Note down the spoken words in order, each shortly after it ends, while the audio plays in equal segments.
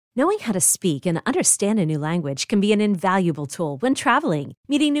Knowing how to speak and understand a new language can be an invaluable tool when traveling,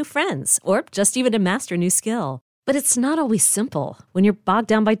 meeting new friends, or just even to master a new skill. But it's not always simple when you're bogged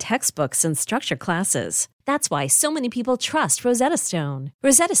down by textbooks and structured classes. That's why so many people trust Rosetta Stone.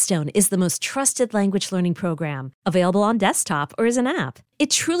 Rosetta Stone is the most trusted language learning program, available on desktop or as an app. It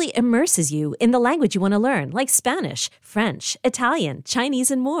truly immerses you in the language you want to learn, like Spanish, French, Italian,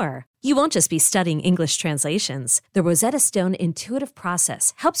 Chinese, and more. You won't just be studying English translations. The Rosetta Stone intuitive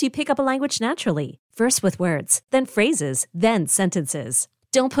process helps you pick up a language naturally, first with words, then phrases, then sentences.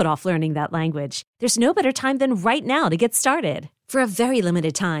 Don't put off learning that language. There's no better time than right now to get started. For a very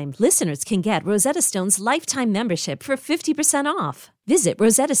limited time, listeners can get Rosetta Stone's lifetime membership for 50% off. Visit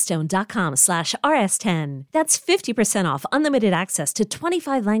rosettastone.com/rs10. That's 50% off unlimited access to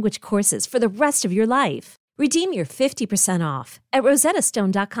 25 language courses for the rest of your life. Redeem your 50% off at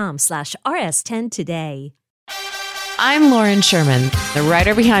rosettastone.com/rs10 today. I'm Lauren Sherman, the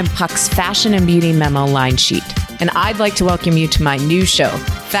writer behind Puck's Fashion and Beauty Memo line sheet, and I'd like to welcome you to my new show,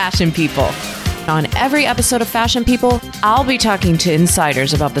 Fashion People. On every episode of Fashion People, I'll be talking to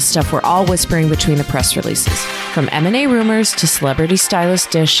insiders about the stuff we're all whispering between the press releases, from M&A rumors to celebrity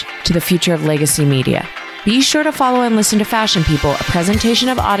stylist dish to the future of legacy media. Be sure to follow and listen to Fashion People, a presentation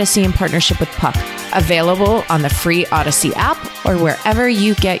of Odyssey in partnership with Puck, available on the free Odyssey app or wherever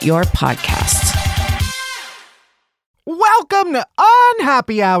you get your podcasts. Welcome to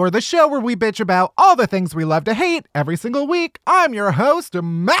Unhappy Hour, the show where we bitch about all the things we love to hate every single week. I'm your host,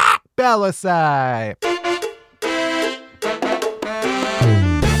 Matt Bellassai.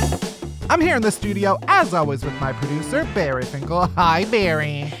 I'm here in the studio, as always, with my producer, Barry Finkel. Hi,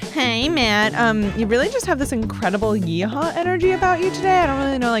 Barry. Hey, Matt. You really just have this incredible yeehaw energy about you today. I don't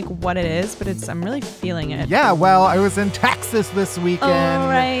really know, what it is, but I'm really feeling it. Yeah, well, I was in Texas this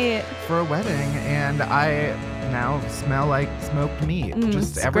weekend for a wedding, and I now smell like smoked meat.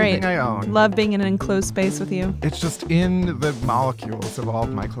 Just everything great. I own. Love being in an enclosed space with you. It's just in the molecules of all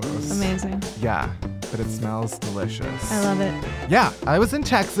of my clothes. Amazing. Yeah, but it smells delicious. I love it. Yeah, I was in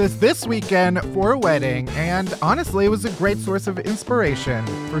Texas this weekend for a wedding, and honestly, it was a great source of inspiration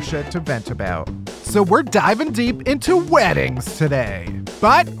for shit to vent about. So we're diving deep into weddings today.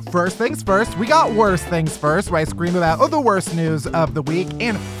 But first things first, we got worse things first, where I scream about the worst news of the week.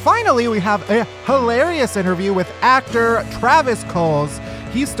 And finally, we have a hilarious interview with actor Travis Coles.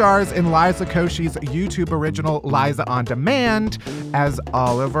 He stars in Liza Koshy's YouTube original Liza on Demand as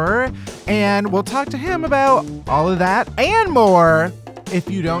Oliver. And we'll talk to him about all of that and more. If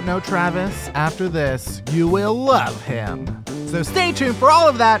you don't know Travis, after this, you will love him. So stay tuned for all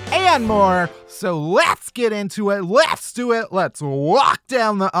of that and more. So let's get into it. Let's do it. Let's walk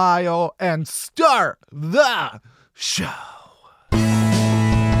down the aisle and start the show.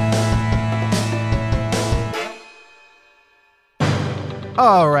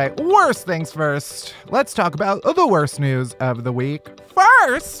 All right, worst things first. Let's talk about the worst news of the week.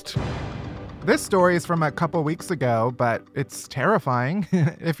 First, this story is from a couple weeks ago, but it's terrifying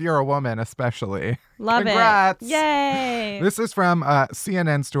if you're a woman, especially. Love Congrats. it. Yay. This is from a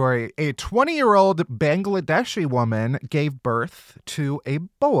CNN story. A 20-year-old Bangladeshi woman gave birth to a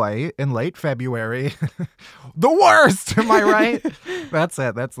boy in late February. The worst, am I right? That's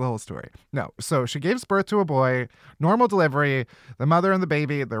it. That's the whole story. No, so she gives birth to a boy, normal delivery, the mother and the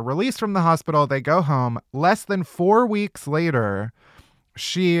baby, they're released from the hospital, they go home. Less than 4 weeks later,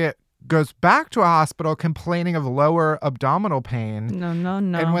 she goes back to a hospital complaining of lower abdominal pain. No.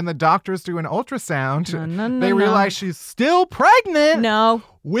 And when the doctors do an ultrasound, they realize she's still pregnant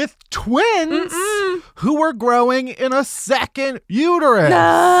with twins who were growing in a second uterus.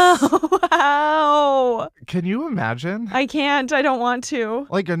 No. Wow. Can you imagine? I can't. I don't want to.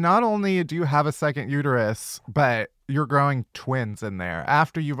 Not only do you have a second uterus, but you're growing twins in there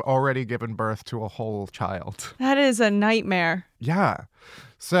after you've already given birth to a whole child. That is a nightmare. Yeah.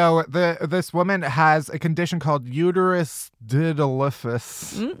 So this woman has a condition called uterus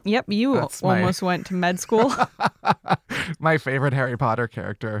didelphys. Yep, you almost went to med school. My favorite Harry Potter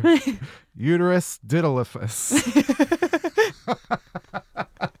character. Uterus didelphys.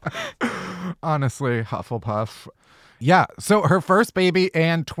 Honestly, Hufflepuff. Yeah, so her first baby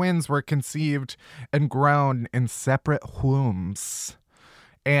and twins were conceived and grown in separate wombs.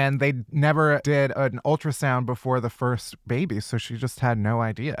 And they never did an ultrasound before the first baby, so she just had no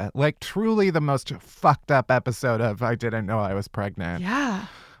idea. Truly the most fucked up episode of I didn't know I was pregnant. Yeah.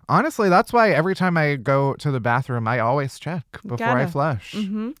 Honestly, that's why every time I go to the bathroom, I always check before I flush.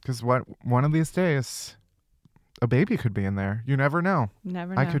 Because one of these days, a baby could be in there. You never know.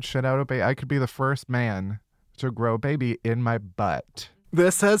 Never know. I could shit out a baby. I could be the first man to grow a baby in my butt.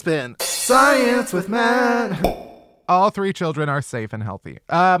 This has been Science with Matt. All 3 children are safe and healthy.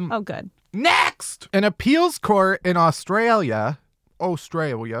 Oh, good. Next, an appeals court in Australia. That's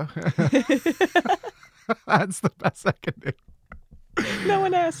the best I can do. No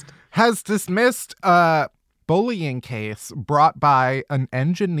one asked. Has dismissed a bullying case brought by an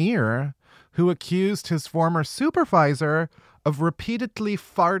engineer who accused his former supervisor of repeatedly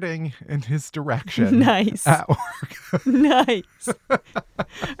farting in his direction. Nice. At work. Nice.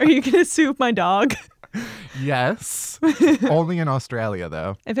 Are you going to sue my dog? Yes. Only in Australia,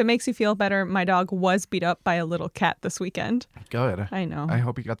 though. If it makes you feel better, my dog was beat up by a little cat this weekend. Good. I know. I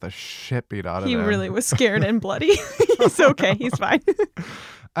hope he got the shit beat out of him. He really was scared and bloody. He's okay. He's fine.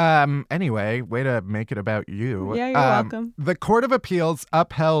 Anyway, way to make it about you. Yeah, you're welcome. The Court of Appeals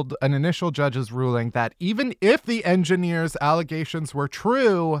upheld an initial judge's ruling that even if the engineer's allegations were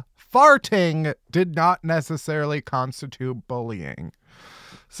true, farting did not necessarily constitute bullying.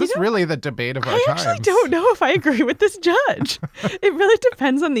 This is really the debate of our times. I actually don't know if I agree with this judge. It really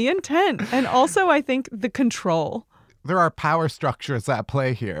depends on the intent. And also, I think the control. There are power structures at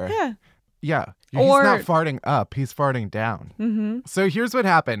play here. Yeah. Yeah. He's not farting up. He's farting down. Mm-hmm. So here's what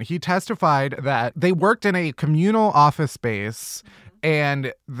happened. He testified that they worked in a communal office space.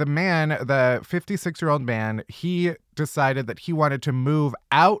 And the man, the 56-year-old man, he decided that he wanted to move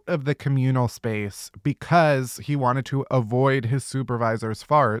out of the communal space because he wanted to avoid his supervisor's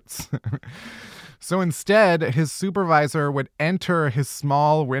farts. So instead, his supervisor would enter his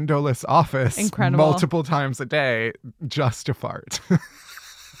small windowless office multiple times a day just to fart.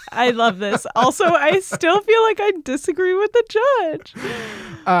 I love this. Also, I still feel like I disagree with the judge.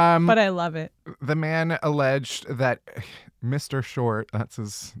 But I love it. The man alleged that Mr. Short,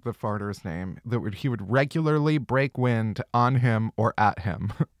 that's the farter's name, that he would regularly break wind on him or at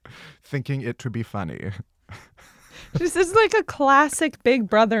him, thinking it to be funny. This is like a classic Big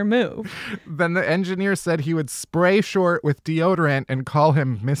Brother move. Then the engineer said he would spray Short with deodorant and call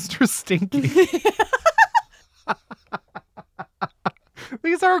him Mr. Stinky.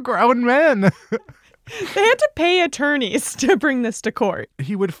 These are grown men. They had to pay attorneys to bring this to court.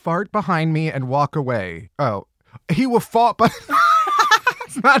 He would fart behind me and walk away. Oh, he would fart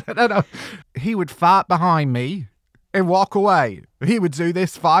no. He would fart behind me and walk away. He would do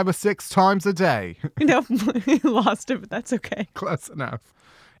this 5 or 6 times a day. No, he lost it, but that's okay. Close enough.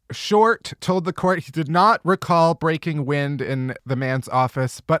 Short told the court he did not recall breaking wind in the man's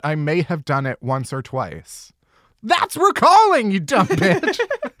office, but I may have done it once or twice. That's recalling, you dumb bitch.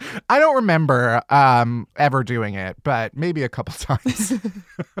 I don't remember ever doing it, but maybe a couple times.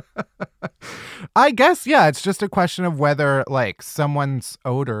 I guess, yeah, it's just a question of whether, like, someone's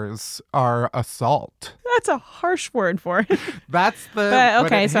odors are assault. That's a harsh word for it. That's the... But,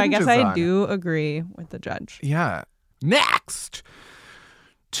 okay, so I guess I on. do agree with the judge. Yeah. Next!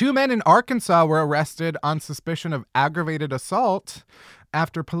 2 men in Arkansas were arrested on suspicion of aggravated assault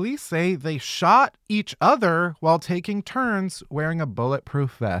after police say they shot each other while taking turns wearing a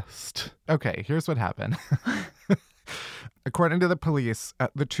bulletproof vest. Okay, here's what happened. According to the police,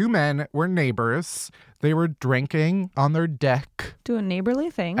 the 2 men were neighbors. They were drinking on their deck. Doing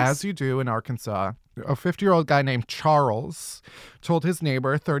neighborly things. As you do in Arkansas. A 50-year-old guy named Charles told his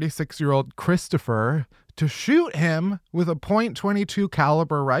neighbor, 36-year-old Christopher, to shoot him with a .22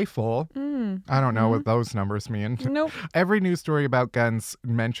 caliber rifle. I don't know what those numbers mean. Nope. Every news story about guns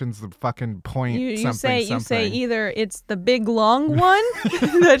mentions the fucking point something. You say either it's the big long one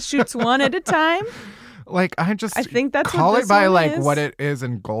that shoots one at a time. Like, I think that's call it by like what it is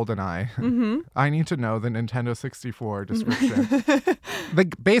in GoldenEye. Mm-hmm. I need to know the Nintendo 64 description.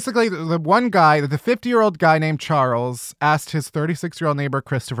 Basically, the one guy, the 50-year-old guy named Charles, asked his 36-year-old neighbor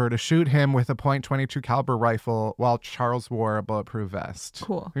Christopher to shoot him with a .22 caliber rifle while Charles wore a bulletproof vest.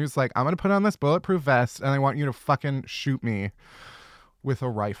 Cool. He was like, I'm going to put on this bulletproof vest and I want you to fucking shoot me with a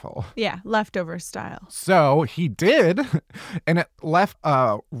rifle. Yeah, leftover style. So he did, and it left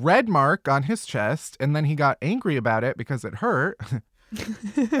a red mark on his chest, and then he got angry about it because it hurt.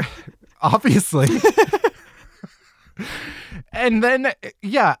 Obviously. And then,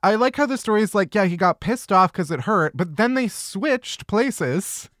 yeah, I like how the story is like, yeah, he got pissed off because it hurt, but then they switched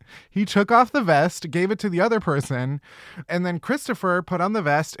places. He took off the vest, gave it to the other person, and then Christopher put on the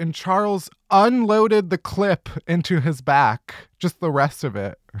vest, and Charles unloaded the clip into his back, just the rest of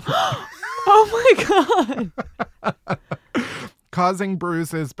it. Oh my God. Causing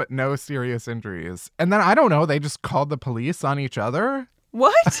bruises, but no serious injuries. And then, I don't know, they just called the police on each other?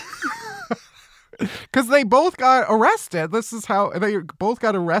 What? Because they both got arrested. This is how they both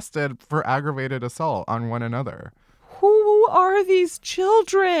got arrested for aggravated assault on one another. Who are these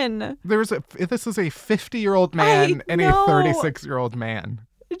children? This is a 50-year-old man and a 36-year-old man.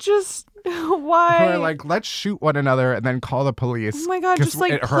 Just why? Who are like, let's shoot one another and then call the police. Oh my God, 'cause just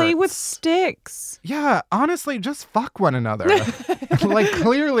like it play with hurts. sticks. Yeah, honestly, just fuck one another. Like,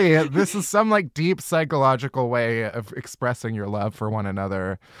 clearly, this is some like deep psychological way of expressing your love for one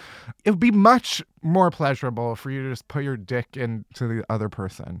another. It would be much more pleasurable for you to just put your dick into the other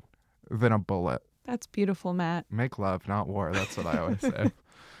person than a bullet. That's beautiful, Matt. Make love, not war. That's what I always say.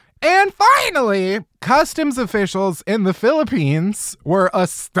 And finally, customs officials in the Philippines were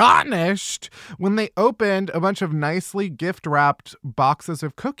astonished when they opened a bunch of nicely gift-wrapped boxes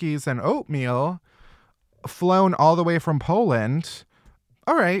of cookies and oatmeal flown all the way from Poland.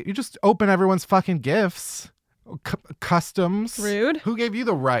 All right, you just open everyone's fucking gifts. Customs. Rude. Who gave you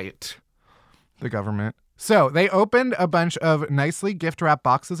the right? The government. So they opened a bunch of nicely gift-wrapped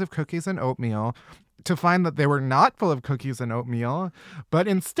boxes of cookies and oatmeal to find that they were not full of cookies and oatmeal, but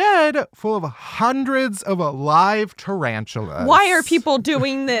instead full of hundreds of live tarantulas. Why are people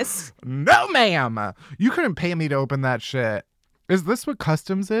doing this? No, ma'am. You couldn't pay me to open that shit. Is this what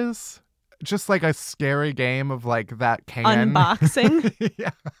customs is? Just like a scary game of like that can? Unboxing?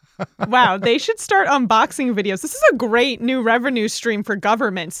 Yeah. Wow, they should start unboxing videos. This is a great new revenue stream for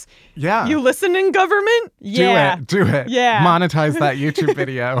governments. Yeah. You listen in government? Yeah. Do it. Yeah. Monetize that YouTube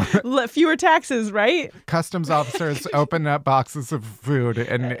video. Fewer taxes, right? Customs officers open up boxes of food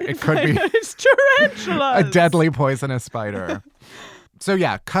and it could be It's tarantulas. a deadly poisonous spider. So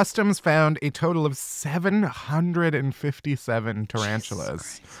yeah, customs found a total of 757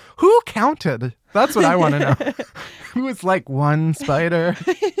 tarantulas. Who counted? That's what I want to know. Who was like one spider,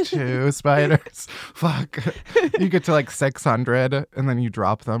 two spiders? Fuck. You get to like 600 and then you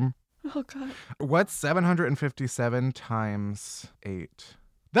drop them. Oh, God. What's 757 times 8?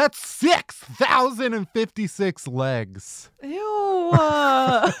 That's 6,056 legs. Ew.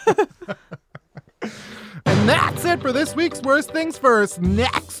 And that's it for this week's Worst Things First.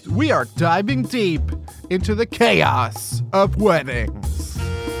 Next, we are diving deep into the chaos of weddings.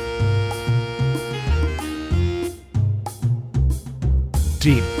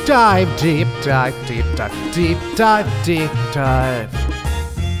 Deep dive, deep dive, deep dive, deep dive, deep dive.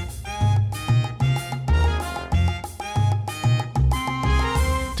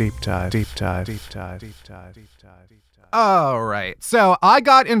 Deep dive, deep dive, deep dive, deep dive, deep dive, deep dive. All right. So I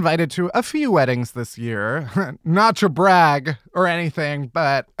got invited to a few weddings this year. Not to brag or anything,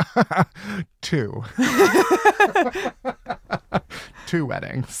 but two. Two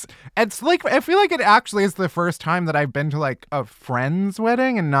weddings. It's like, I feel like it actually is the first time that I've been to like a friend's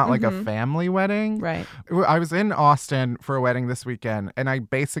wedding and not like a family wedding. Right. I was in Austin for a wedding this weekend and I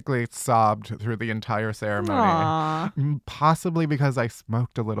basically sobbed through the entire ceremony. Aww. Possibly because I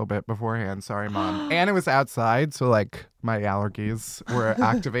smoked a little bit beforehand. Sorry, Mom. And it was outside, so like my allergies were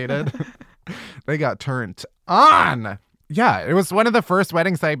activated. They got turned on. Yeah, it was one of the first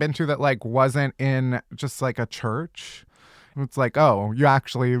weddings I've been to that like wasn't in just like a church. It's like, oh, you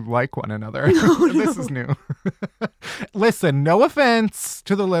actually like one another. This is new. Listen, no offense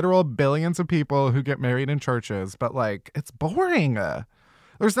to the literal billions of people who get married in churches, but like, it's boring.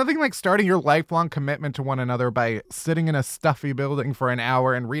 There's nothing like starting your lifelong commitment to one another by sitting in a stuffy building for an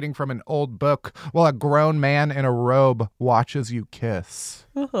hour and reading from an old book while a grown man in a robe watches you kiss.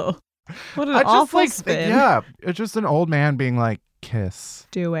 Oh, what an awful spin. Yeah, it's just an old man being like, kiss.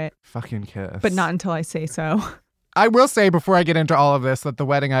 Do it. Fucking kiss. But not until I say so. I will say before I get into all of this that the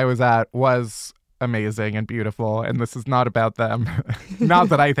wedding I was at was amazing and beautiful, and this is not about them. Not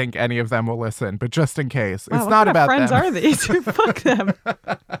that I think any of them will listen, but just in case. Wow, it's not about friends them. Are these? Fuck them.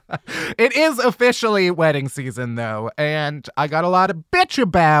 It is officially wedding season, though, and I got a lot to bitch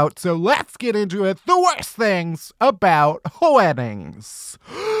about, so let's get into it. The worst things about weddings.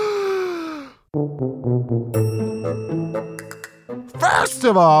 First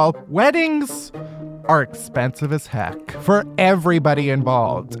of all, weddings are expensive as heck for everybody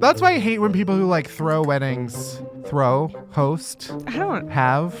involved. That's why I hate when people who like throw weddings, host, I don't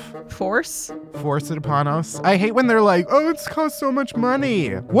have, force it upon us. I hate when they're like, oh, it's cost so much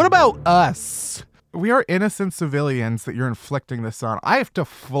money. What about us? We are innocent civilians that you're inflicting this on. I have to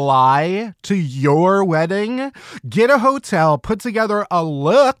fly to your wedding, get a hotel, put together a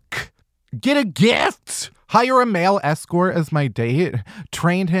look, get a gift, hire a male escort as my date,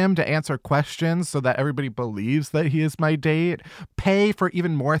 train him to answer questions so that everybody believes that he is my date, pay for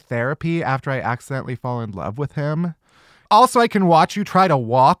even more therapy after I accidentally fall in love with him. Also, I can watch you try to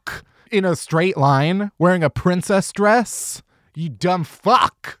walk in a straight line wearing a princess dress. You dumb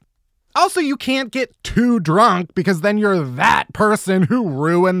fuck. Also, you can't get too drunk because then you're that person who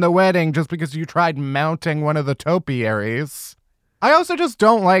ruined the wedding just because you tried mounting one of the topiaries. I also just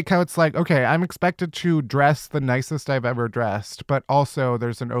don't like how it's like, okay, I'm expected to dress the nicest I've ever dressed, but also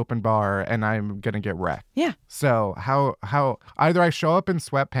there's an open bar and I'm going to get wrecked. Yeah. So how either I show up in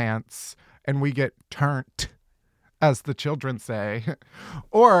sweatpants and we get turnt, as the children say,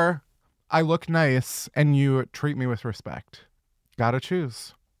 or I look nice and you treat me with respect. Gotta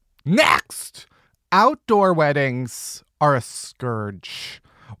choose. Next! Outdoor weddings are a scourge.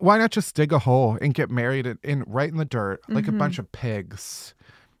 Why not just dig a hole and get married right in the dirt like a bunch of pigs?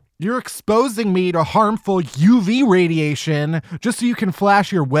 You're exposing me to harmful UV radiation just so you can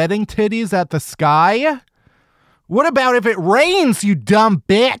flash your wedding titties at the sky? What about if it rains, you dumb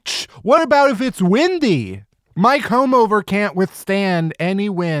bitch? What about if it's windy? My comb over can't withstand any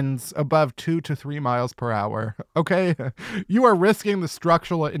winds above 2 to 3 miles per hour, okay? You are risking the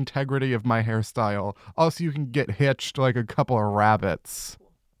structural integrity of my hairstyle. Also, you can get hitched like a couple of rabbits.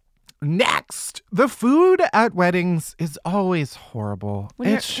 Next, the food at weddings is always horrible.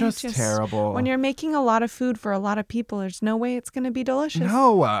 It's just terrible. When you're making a lot of food for a lot of people, there's no way it's going to be delicious.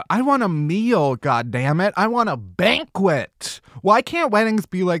 No, I want a meal, goddammit. I want a banquet. Why can't weddings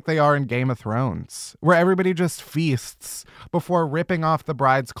be like they are in Game of Thrones, where everybody just feasts before ripping off the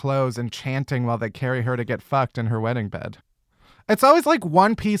bride's clothes and chanting while they carry her to get fucked in her wedding bed? It's always like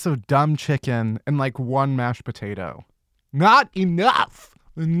one piece of dumb chicken and like one mashed potato. Not enough.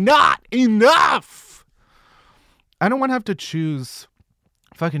 Not enough. I don't want to have to choose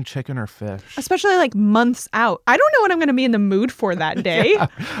fucking chicken or fish. Especially like months out. I don't know what I'm going to be in the mood for that day. Yeah.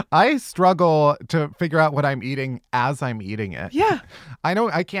 I struggle to figure out what I'm eating as I'm eating it. Yeah.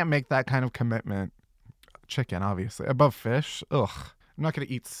 I can't make that kind of commitment. Chicken, obviously. Above fish. Ugh. I'm not going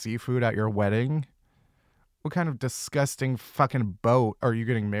to eat seafood at your wedding. What kind of disgusting fucking boat are you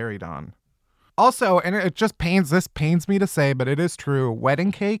getting married on? Also, and it just pains me to say, but it is true,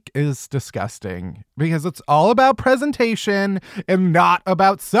 wedding cake is disgusting because it's all about presentation and not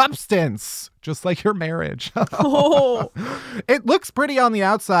about substance, just like your marriage. Oh. It looks pretty on the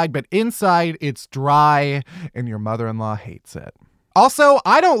outside, but inside it's dry and your mother-in-law hates it. Also,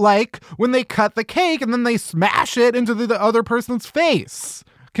 I don't like when they cut the cake and then they smash it into the other person's face.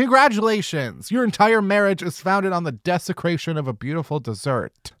 Congratulations. Your entire marriage is founded on the desecration of a beautiful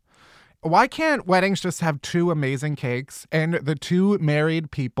dessert. Why can't weddings just have two amazing cakes and the two married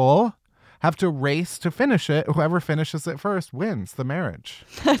people have to race to finish it? Whoever finishes it first wins the marriage.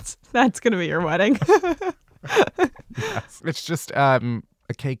 That's going to be your wedding. Yes. It's just a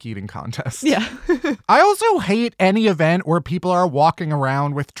cake eating contest. Yeah. I also hate any event where people are walking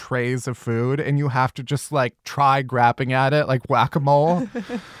around with trays of food and you have to just like try grabbing at it like whack-a-mole.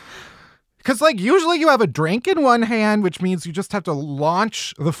 Because, like, usually you have a drink in one hand, which means you just have to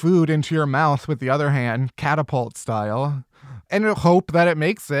launch the food into your mouth with the other hand, catapult style, and hope that it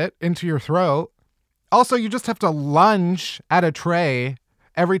makes it into your throat. Also, you just have to lunge at a tray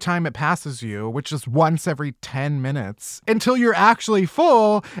every time it passes you, which is once every 10 minutes, until you're actually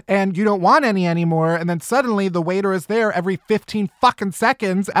full and you don't want any anymore. And then suddenly the waiter is there every 15 fucking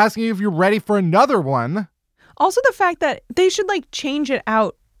seconds asking you if you're ready for another one. Also, the fact that they should, like, change it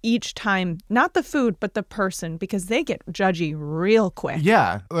out each time, not the food, but the person, because they get judgy real quick.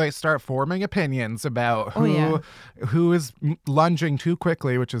 Yeah, they start forming opinions about who is lunging too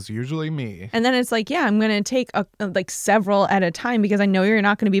quickly, which is usually me. And then it's like, yeah, I'm going to take several at a time because I know you're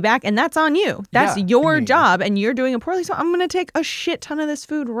not going to be back, and that's on you. That's your job, and you're doing it poorly, so I'm going to take a shit ton of this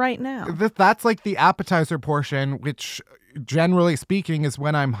food right now. That's like the appetizer portion, which generally speaking is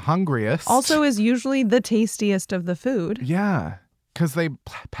when I'm hungriest. Also is usually the tastiest of the food. Yeah. Because they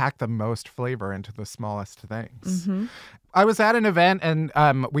pack the most flavor into the smallest things. Mm-hmm. I was at an event and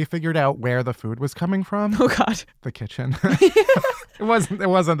we figured out where the food was coming from. Oh, God. The kitchen. It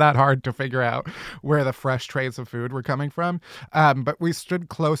wasn't that hard to figure out where the fresh trays of food were coming from. But we stood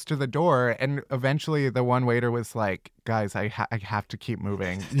close to the door and eventually the one waiter was like, guys, I have to keep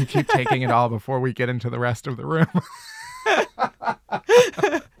moving. You keep taking it all before we get into the rest of the room.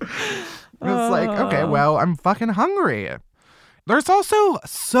 It's like, okay, well, I'm fucking hungry. There's also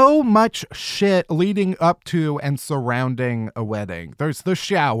so much shit leading up to and surrounding a wedding. There's the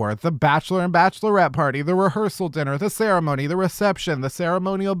shower, the bachelor and bachelorette party, the rehearsal dinner, the ceremony, the reception, the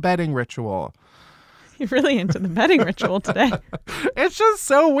ceremonial bedding ritual. You're really into the bedding ritual today. It's just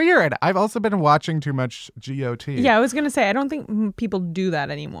so weird. I've also been watching too much GOT. Yeah, I was going to say, I don't think people do that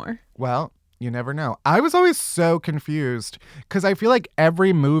anymore. Well, you never know. I was always so confused because I feel like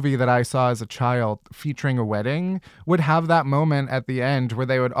every movie that I saw as a child featuring a wedding would have that moment at the end where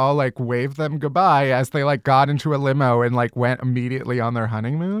they would all like wave them goodbye as they like got into a limo and like went immediately on their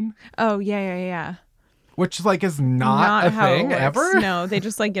honeymoon. Oh, yeah. Which like is not a thing ever. No, they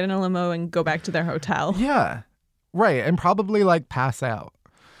just like get in a limo and go back to their hotel. Yeah. Right, and probably like pass out.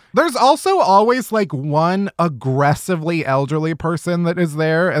 There's also always like one aggressively elderly person that is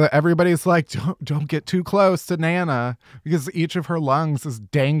there, and everybody's like, don't get too close to Nana, because each of her lungs is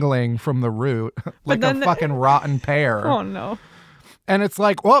dangling from the root like a fucking rotten pear. Oh no. And it's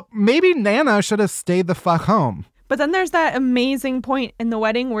like, well, maybe Nana should have stayed the fuck home. But then there's that amazing point in the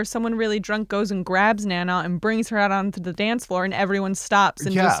wedding where someone really drunk goes and grabs Nana and brings her out onto the dance floor, and everyone stops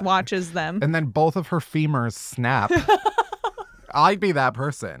and just watches them. And then both of her femurs snap. I'd be that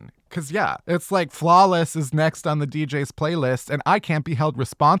person. Because, it's like Flawless is next on the DJ's playlist, and I can't be held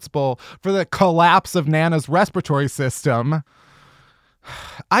responsible for the collapse of Nana's respiratory system.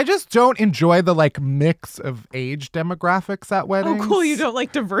 I just don't enjoy the, like, mix of age demographics at weddings. Oh, cool. You don't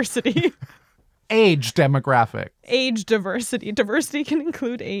like diversity. Age demographic. Age diversity. Diversity can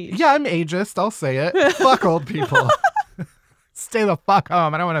include age. Yeah, I'm ageist. I'll say it. Fuck old people. Stay the fuck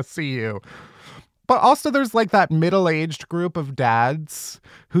home. I don't want to see you. But also there's like that middle-aged group of dads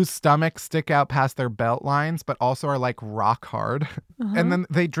whose stomachs stick out past their belt lines, but also are like rock hard. Uh-huh. And then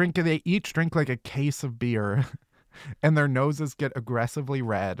they each drink like a case of beer and their noses get aggressively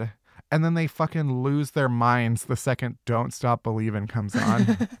red. And then they fucking lose their minds the second Don't Stop Believin' comes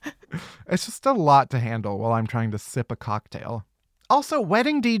on. It's just a lot to handle while I'm trying to sip a cocktail. Also,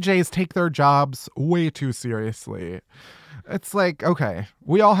 wedding DJs take their jobs way too seriously. It's like, okay,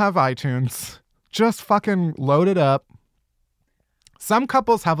 we all have iTunes. Just fucking load it up. Some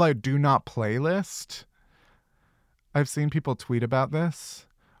couples have like do not playlist. I've seen people tweet about this,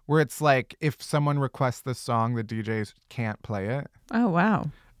 where it's like if someone requests this song, the DJs can't play it. Oh,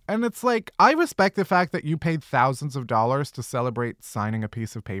 wow. And it's like, I respect the fact that you paid thousands of dollars to celebrate signing a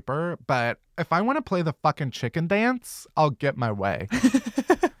piece of paper, but if I want to play the fucking chicken dance, I'll get my way.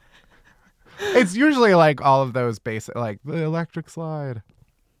 It's usually like all of those basic, like the electric slide.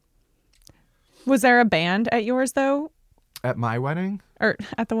 Was there a band at yours, though? At my wedding? Or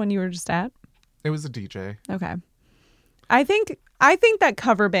at the one you were just at? It was a DJ. Okay. I think that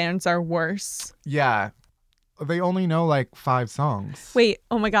cover bands are worse. Yeah. They only know like 5 songs. Wait,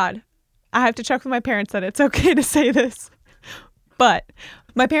 oh my God. I have to check with my parents that it's okay to say this. But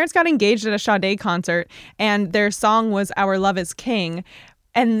my parents got engaged at a Sade concert, and their song was Our Love is King.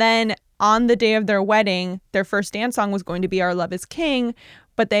 And then on the day of their wedding, their first dance song was going to be Our Love is King,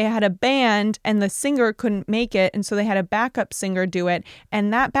 but they had a band and the singer couldn't make it, and so they had a backup singer do it,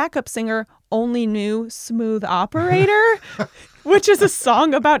 and that backup singer only knew Smooth Operator, which is a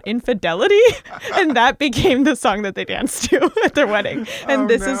song about infidelity, and that became the song that they danced to at their wedding. And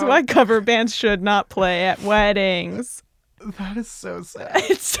this is why cover bands should not play at weddings. That is so sad.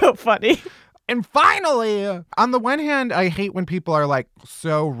 It's so funny. And finally, on the one hand, I hate when people are like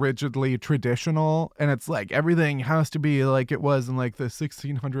so rigidly traditional and it's like everything has to be like it was in like the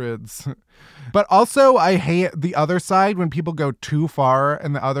 1600s. But also I hate the other side when people go too far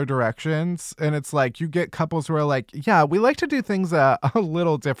in the other directions. And it's like you get couples who are like, yeah, we like to do things a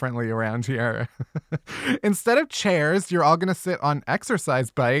little differently around here. Instead of chairs, you're all going to sit on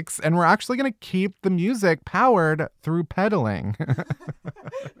exercise bikes and we're actually going to keep the music powered through pedaling.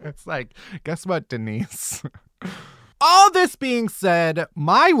 It's like, guess what, Denise? All this being said,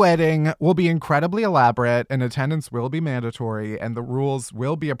 my wedding will be incredibly elaborate and attendance will be mandatory and the rules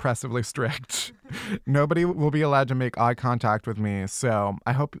will be oppressively strict. Nobody will be allowed to make eye contact with me. So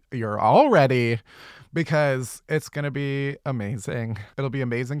I hope you're all ready because it's going to be amazing. It'll be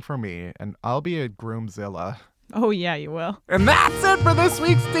amazing for me and I'll be a groomzilla. Oh, yeah, you will. And that's it for this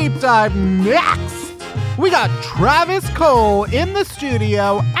week's Deep Dive. Next, we got Travis Cole in the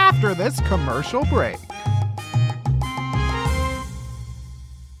studio after this commercial break.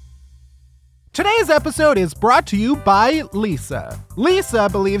 Today's episode is brought to you by Leesa.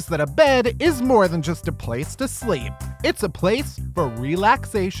 Leesa believes that a bed is more than just a place to sleep. It's a place for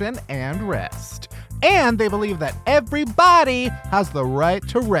relaxation and rest. And they believe that everybody has the right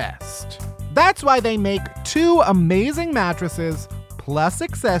to rest. That's why they make 2 amazing mattresses plus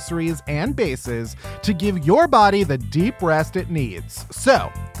accessories and bases to give your body the deep rest it needs.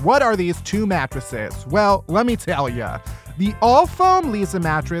 So, what are these 2 mattresses? Well, let me tell ya. The all-foam Leesa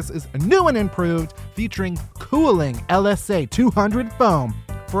mattress is new and improved, featuring cooling LSA 200 foam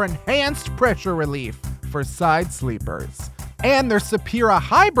for enhanced pressure relief for side sleepers. And their Sapira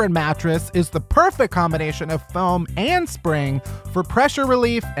hybrid mattress is the perfect combination of foam and spring for pressure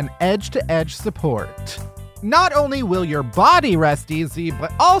relief and edge-to-edge support. Not only will your body rest easy,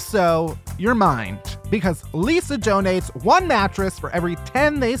 but also your mind, because Leesa donates 1 mattress for every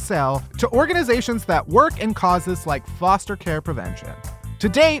 10 they sell to organizations that work in causes like foster care prevention. To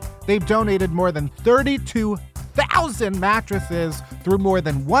date, they've donated more than 32,000 mattresses through more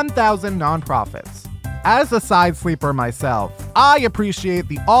than 1,000 nonprofits. As a side sleeper myself, I appreciate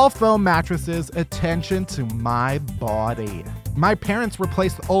the all-foam mattresses' attention to my body. My parents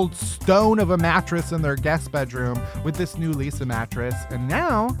replaced the old stone of a mattress in their guest bedroom with this new Leesa mattress, and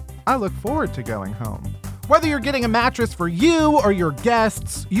now I look forward to going home. Whether you're getting a mattress for you or your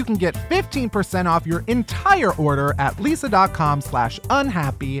guests, you can get 15% off your entire order at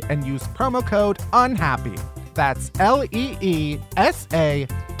leesa.com/unhappy and use promo code UNHAPPY. That's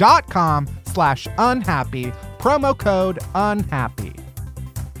LEESA.com/unhappy, promo code UNHAPPY.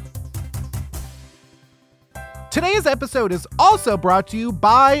 Today's episode is also brought to you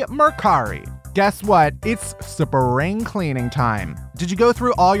by Mercari. Guess what? It's spring cleaning time. Did you go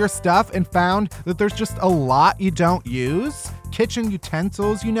through all your stuff and found that there's just a lot you don't use? Kitchen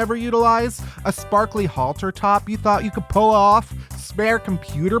utensils you never utilize? A sparkly halter top you thought you could pull off? Spare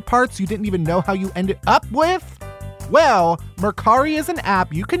computer parts you didn't even know how you ended up with? Well, Mercari is an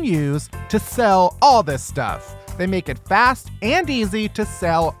app you can use to sell all this stuff. They make it fast and easy to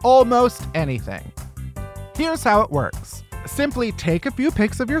sell almost anything. Here's how it works. Simply take a few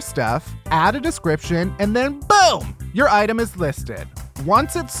pics of your stuff, add a description, and then boom, your item is listed.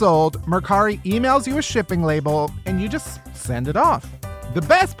 Once it's sold, Mercari emails you a shipping label and you just send it off. The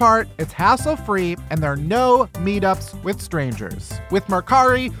best part, it's hassle-free and there are no meetups with strangers. With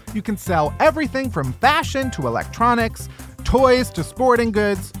Mercari, you can sell everything from fashion to electronics, toys to sporting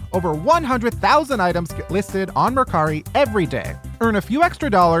goods. Over 100,000 items get listed on Mercari every day. Earn a few extra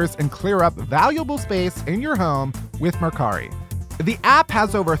dollars and clear up valuable space in your home with Mercari. The app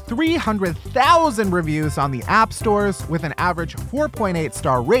has over 300,000 reviews on the app stores with an average 4.8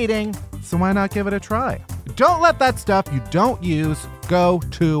 star rating, so why not give it a try? Don't let that stuff you don't use go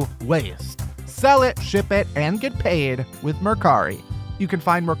to waste. Sell it, ship it, and get paid with Mercari. You can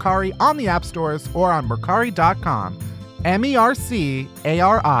find Mercari on the app stores or on Mercari.com. Mercari,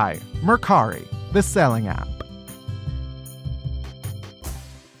 Mercari, the selling app.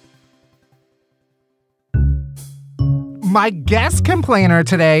 My guest complainer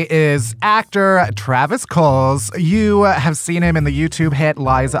today is actor Travis Coles. You have seen him in the YouTube hit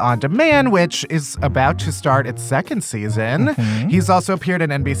Liza on Demand, which is about to start its second season. Mm-hmm. He's also appeared in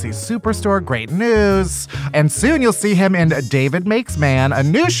NBC's Superstore, Great News. And soon you'll see him in David Makes Man, a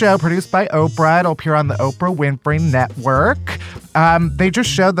new show produced by Oprah. It'll appear on the Oprah Winfrey Network. They just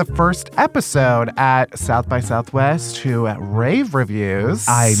showed the first episode at South by Southwest to rave reviews.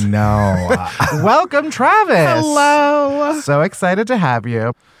 I know. Welcome, Travis. Hello. So excited to have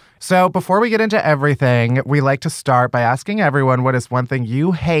you. So before we get into everything, we like to start by asking everyone what is one thing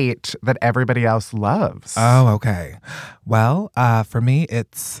you hate that everybody else loves? Oh, okay. Well, for me,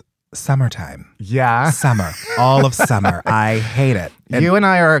 it's summertime. Yeah. Summer. All of summer. I hate it. You and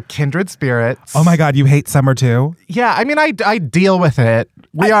I are kindred spirits. Oh my God, you hate summer too? Yeah, I mean, I deal with it.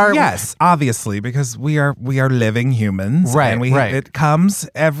 We are. Yes, obviously, because we are living humans. Right, and right. It comes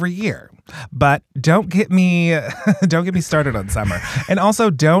every year. But don't get me started on summer. And also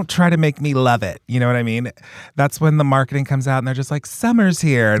don't try to make me love it. You know what I mean? That's when the marketing comes out and they're just like, summer's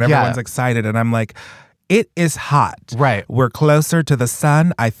here. And everyone's excited. And I'm like, it is hot. Right. We're closer to the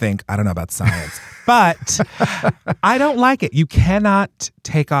sun, I think. I don't know about science. But I don't like it. You cannot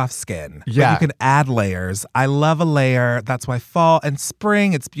take off skin. Yeah. But you can add layers. I love a layer. That's why fall and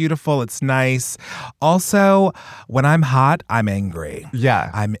spring, it's beautiful. It's nice. Also, when I'm hot, I'm angry. Yeah.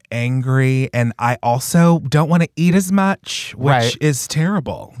 I'm angry. And I also don't want to eat as much, which is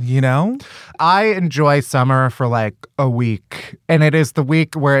terrible, you know? I enjoy summer for like a week. And it is the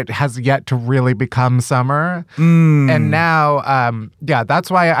week where it has yet to really become summer. And now,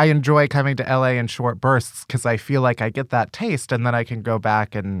 that's why I enjoy coming to LA in short bursts, because I feel like I get that taste and then I can go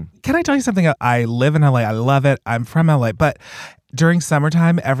back and... Can I tell you something? I live in LA. I love it. I'm from LA. But during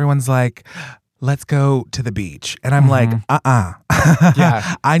summertime, everyone's like, let's go to the beach. And I'm like,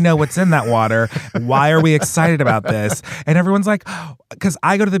 Yeah. I know what's in that water. Why are we excited about this? And everyone's like, because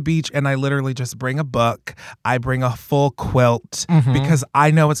I go to the beach and I literally just bring a book. I bring a full quilt because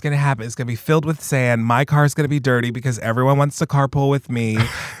I know what's going to happen. It's going to be filled with sand. My car's going to be dirty because everyone wants to carpool with me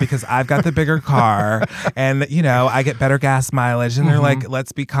because I've got the bigger car. And, you know, I get better gas mileage. And they're like,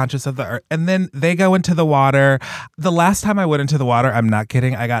 let's be conscious of the earth. And then they go into the water. The last time I went into the water, I'm not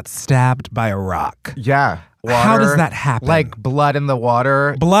kidding, I got stabbed by a rock. Yeah. Water, how does that happen? Like blood in the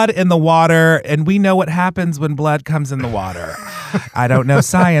water? Blood in the water, and we know what happens when blood comes in the water. I don't know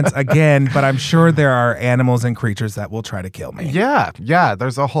science, again, but I'm sure there are animals and creatures that will try to kill me. Yeah.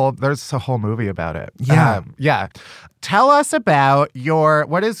 There's a whole movie about it. Yeah. Tell us about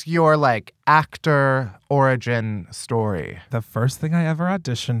what is your like actor origin story? The first thing I ever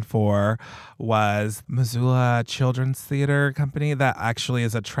auditioned for was Missoula Children's Theater Company. That actually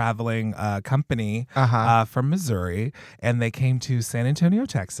is a traveling company from Missouri. And they came to San Antonio,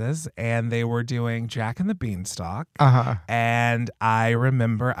 Texas, and they were doing Jack and the Beanstalk. And I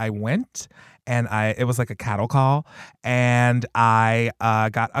remember I went, and it was like a cattle call, and I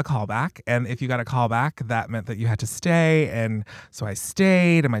got a call back. And if you got a call back, that meant that you had to stay. And so I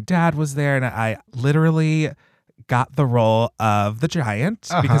stayed, and my dad was there, and I literally got the role of the giant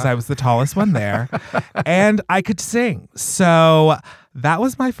because I was the tallest one there, and I could sing. So that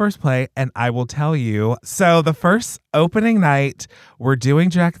was my first play, and I will tell you. So the first opening night, we're doing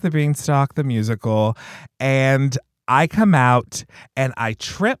Jack the Beanstalk, the musical, and I come out and I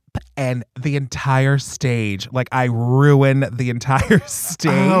trip, and the entire stage, like I ruin the entire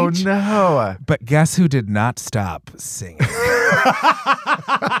stage. Oh no. But guess who did not stop singing?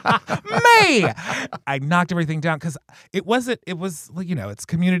 Me! I knocked everything down because it was, you know, it's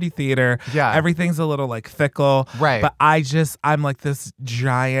community theater. Yeah. Everything's a little like fickle. Right. But I'm like this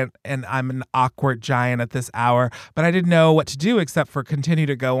giant, and I'm an awkward giant at this hour, but I didn't know what to do except for continue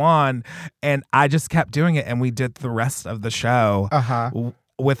to go on. And I just kept doing it. And we did the rest of the show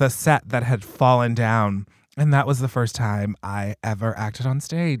with a set that had fallen down. And that was the first time I ever acted on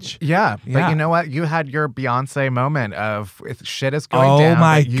stage. Yeah. But you know what? You had your Beyonce moment of if shit is going down. Oh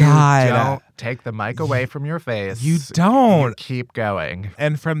my God. You don't take the mic away from your face. You don't. You keep going.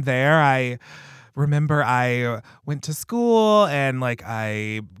 And from there, I remember I went to school, and like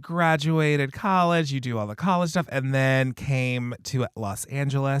I graduated college. You do all the college stuff, and then came to Los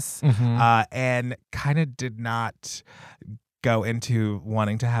Angeles and kind of did not go into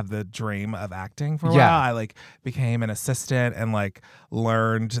wanting to have the dream of acting for a while. I like became an assistant and like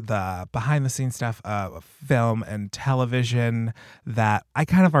learned the behind the scenes stuff of film and television that I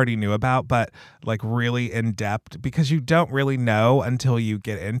kind of already knew about, but like really in depth because you don't really know until you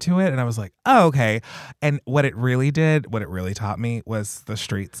get into it. And I was like, oh, okay. And what it really taught me was the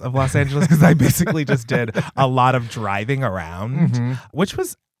streets of Los Angeles, because I basically just did a lot of driving around, which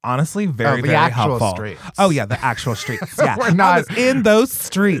was honestly very, very helpful. Streets. Oh yeah, the actual streets. Yeah. We're not I was in those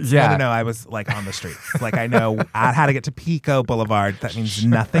streets. Yeah. No, I was like on the streets. Like I know how to get to Pico Boulevard. That means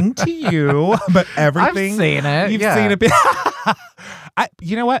nothing to you, but everything. I've seen it. You've seen it.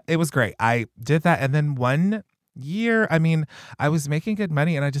 You know what? It was great. I did that, and then one year, I mean, I was making good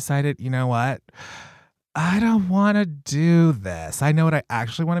money, and I decided, you know what? I don't want to do this. I know what I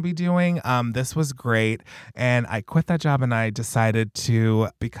actually want to be doing. This was great. And I quit that job, and I decided to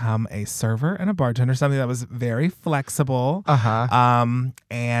become a server and a bartender, something that was very flexible.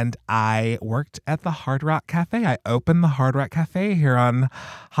 And I worked at the Hard Rock Cafe. I opened the Hard Rock Cafe here on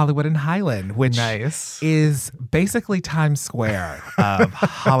Hollywood and Highland, which is basically Times Square of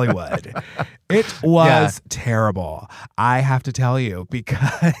Hollywood. It was terrible, I have to tell you,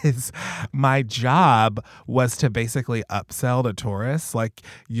 because my job was to basically upsell to tourists. Like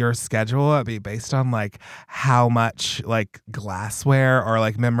your schedule would be based on like how much like glassware or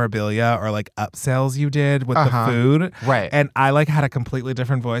like memorabilia or like upsells you did with the food. Right. And I like had a completely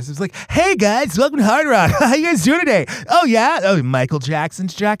different voice. It was like, hey guys, welcome to Hard Rock. How you guys doing today? Oh yeah. Oh, Michael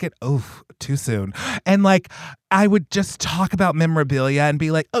Jackson's jacket. Oh, too soon. And like I would just talk about memorabilia and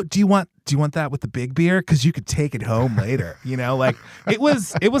be like, oh, do you want that with the big beer? Because you could take it home later. You know, like it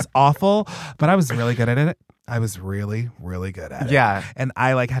was awful, but I was really good at it. I was really, really good at it. Yeah. And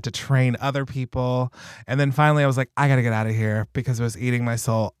I like had to train other people. And then finally I was like, I got to get out of here because it was eating my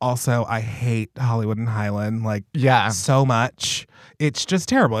soul. Also, I hate Hollywood and Highland like so much. It's just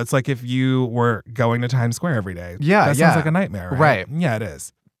terrible. It's like if you were going to Times Square every day. Yeah. That sounds like a nightmare, Right. Yeah, it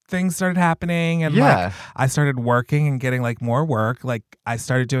is. Things started happening, and like I started working and getting like more work. Like I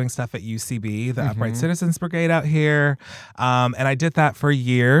started doing stuff at UCB, the Upright Citizens Brigade out here, and I did that for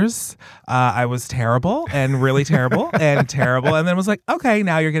years. I was terrible and really terrible and terrible, and then was like, okay,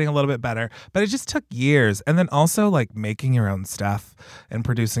 now you're getting a little bit better. But it just took years, and then also like making your own stuff and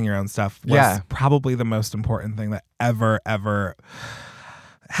producing your own stuff was probably the most important thing that ever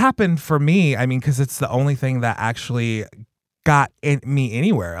happened for me. I mean, because it's the only thing that actually got me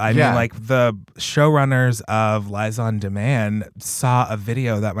anywhere. I mean, like the showrunners of Lies on Demand saw a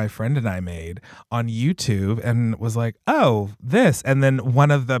video that my friend and I made on YouTube and was like, oh, this. And then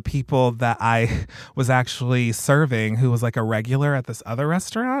one of the people that I was actually serving, who was like a regular at this other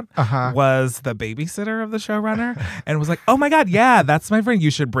restaurant, was the babysitter of the showrunner and was like, oh my God, yeah, that's my friend.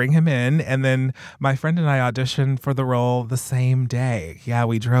 You should bring him in. And then my friend and I auditioned for the role the same day. Yeah,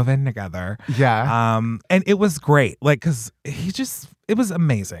 we drove in together. Yeah. And it was great. Like, because it was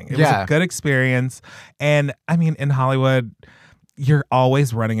amazing. It was a good experience. And I mean, in Hollywood, you're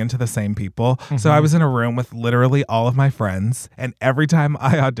always running into the same people. So I was in a room with literally all of my friends, and every time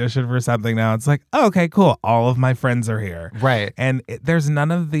I audition for something now, it's like, oh, okay, cool. All of my friends are here. Right. And there's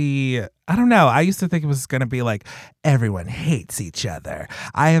none of the, I don't know. I used to think it was going to be like everyone hates each other.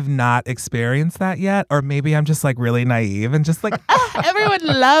 I have not experienced that yet. Or maybe I'm just like really naive and just like, everyone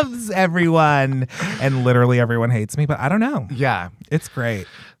loves everyone. And literally everyone hates me. But I don't know. Yeah. It's great.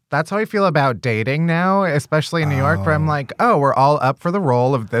 That's how I feel about dating now, especially in New York, where I'm like, oh, we're all up for the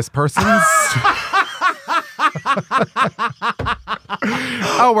role of this person's.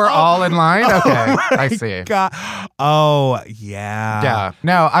 Oh, we're all in line? Okay, I see. God. Oh, yeah. Yeah.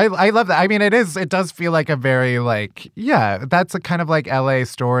 No, I love that. I mean, it does feel like a very like, yeah, that's a kind of like LA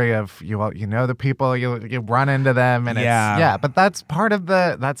story of you know the people, you run into them and but that's part of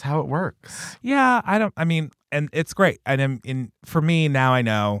that's how it works. Yeah, and it's great. And for me, now I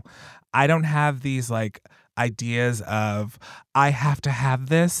know I don't have these like ideas of I have to have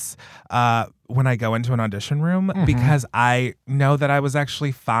this when I go into an audition room because I know that I was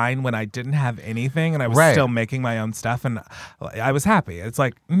actually fine when I didn't have anything and I was still making my own stuff and I was happy. It's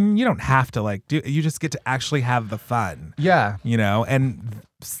like you don't have to like you just get to actually have the fun. Yeah. You know, and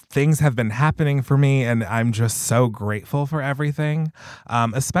things have been happening for me and I'm just so grateful for everything,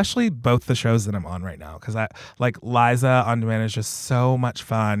 especially both the shows that I'm on right now because I like Liza on Demand is just so much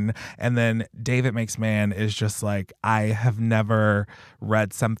fun, and then David Makes Man is just like I have never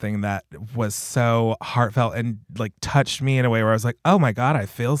read something that was so heartfelt and like touched me in a way where I was like, oh my God, I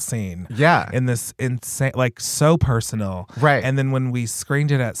feel seen. Yeah. In this insane, like so personal. Right. And then when we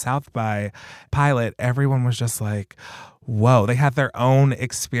screened it at South by Pilot, everyone was just like, whoa, they had their own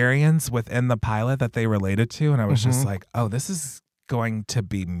experience within the pilot that they related to. And I was just like, oh, this is going to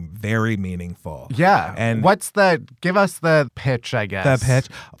be very meaningful. Yeah. And give us the pitch, I guess. The pitch.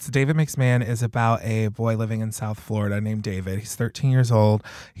 So David Makes Man is about a boy living in South Florida named David. He's 13 years old.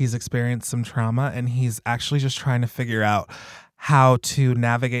 He's experienced some trauma and he's actually just trying to figure out how to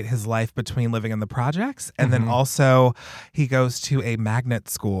navigate his life between living in the projects. And then also he goes to a magnet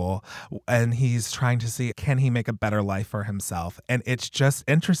school and he's trying to see, can he make a better life for himself? And it's just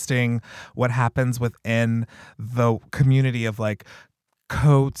interesting what happens within the community of like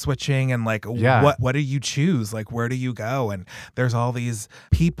code switching and like what do you choose, like where do you go, and there's all these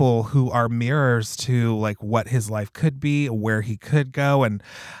people who are mirrors to like what his life could be, where he could go, and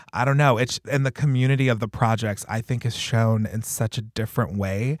I don't know, it's in the community of the projects I think is shown in such a different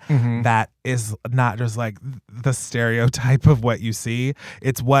way that is not just like the stereotype of what you see,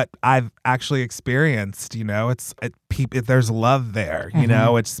 it's what I've actually experienced, you know, there's love there, you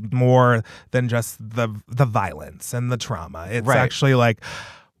know, it's more than just the violence and the trauma. It's actually like,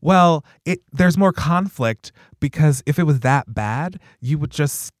 well, there's more conflict because if it was that bad, you would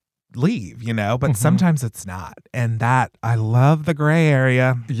just leave, you know, but sometimes it's not. And that, I love the gray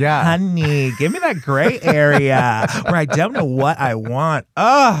area. Yeah. Honey, give me that gray area where I don't know what I want.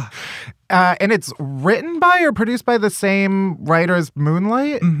 Ugh. And it's written by or produced by the same writer as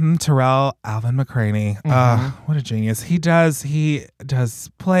Moonlight? Terrell Alvin McCraney. What a genius. He does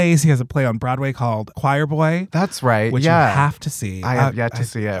plays. He has a play on Broadway called Choir Boy. That's right. Which you have to see. I have yet to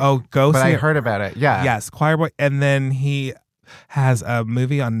see it. Oh, go see it. But I heard about it. Yeah. Yes, Choir Boy. And then he has a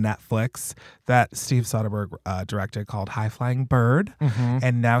movie on Netflix that Steve Soderbergh directed called High Flying Bird.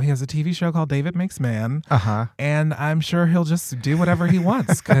 And now he has a TV show called David Makes Man. And I'm sure he'll just do whatever he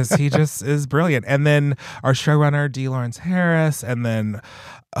wants because he just is brilliant. And then our showrunner, D. Lawrence Harris, and then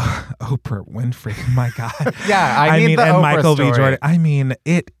Oprah Winfrey. My God. Yeah, I mean the and Oprah Michael story. B. Jordan. I mean,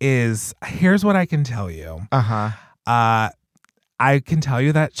 it is. Here's what I can tell you. I can tell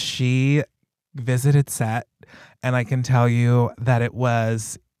you that she visited set. And I can tell you that it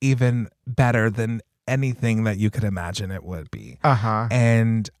was even better than anything that you could imagine it would be.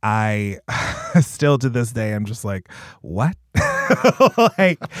 And I still to this day, I'm just like, what?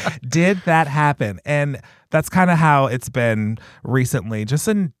 Like, did that happen? And that's kind of how it's been recently, just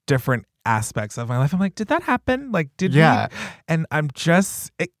in different aspects of my life. I'm like, did that happen? Like, did we? And I'm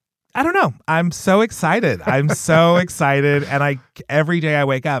just... I don't know. I'm so excited. I'm so excited. And every day I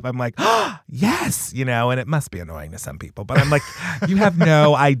wake up, I'm like, oh, yes, you know, and it must be annoying to some people, but I'm like, you have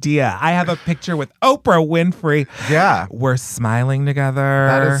no idea. I have a picture with Oprah Winfrey. Yeah. We're smiling together.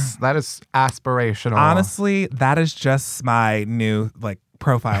 That is aspirational. Honestly, that is just my new, like,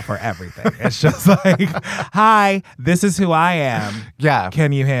 profile for everything. It's just like, hi, this is who I am. Yeah.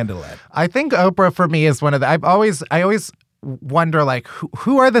 Can you handle it? I think Oprah for me is one of the, I always wonder like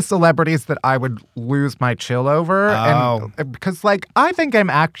who are the celebrities that I would lose my chill over, and because like I think I'm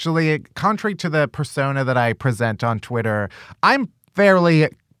actually, contrary to the persona that I present on Twitter, I'm fairly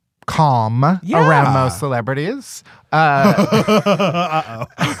calm around most celebrities. Uh-oh.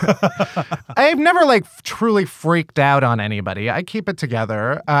 I've never truly freaked out on anybody. I keep it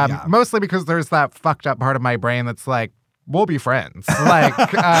together, mostly because there's that fucked up part of my brain that's like, we'll be friends.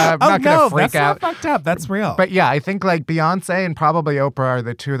 I'm not gonna freak out. That's not fucked up. That's real. But yeah, I think Beyonce and probably Oprah are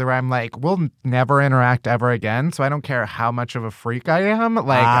the two that I'm like, we'll never interact ever again. So I don't care how much of a freak I am.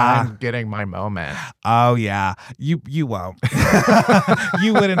 I'm getting my moment. Oh yeah, you won't.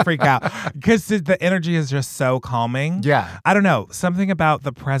 You wouldn't freak out because the energy is just so calming. Yeah, I don't know, something about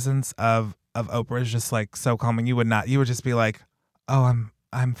the presence of Oprah is just so calming. You would just be like, oh,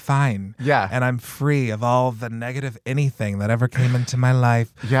 I'm fine. Yeah. And I'm free of all the negative anything that ever came into my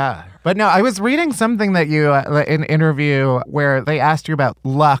life. Yeah. But no, I was reading something that you, in an interview where they asked you about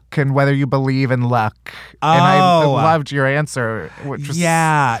luck and whether you believe in luck. Oh. And I loved your answer. Which was...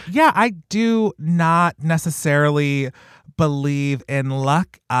 Yeah. Yeah, I do not necessarily believe in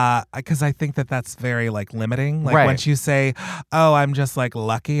luck because I think that that's very limiting. Right. Once you say, oh, I'm just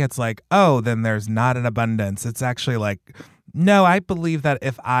lucky, it's oh, then there's not an abundance. It's actually no, I believe that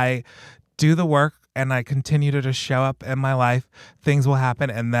if I do the work and I continue to just show up in my life, things will happen,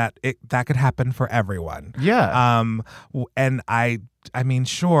 and that could happen for everyone. Yeah. And I mean,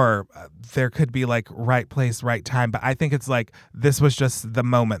 sure, there could be right place, right time, but I think it's this was just the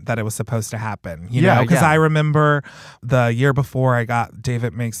moment that it was supposed to happen, you know? Because I remember the year before I got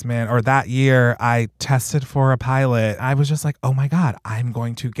David Makes Man, or that year I tested for a pilot. I was just oh my God, I'm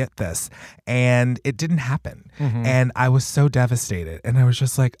going to get this. And it didn't happen. Mm-hmm. And I was so devastated. And I was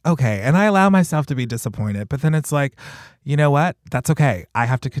just okay. And I allow myself to be disappointed, but then it's you know what? That's okay. I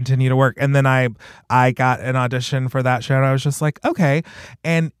have to continue to work. And then I got an audition for that show, and I was just okay.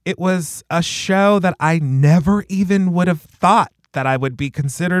 And it was a show that I never even would have thought that I would be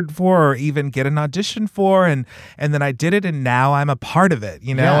considered for or even get an audition for. And then I did it, and now I'm a part of it,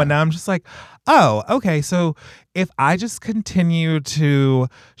 you know? Yeah. And now I'm just oh, okay. So if I just continue to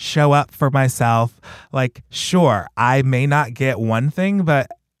show up for myself, sure, I may not get one thing, but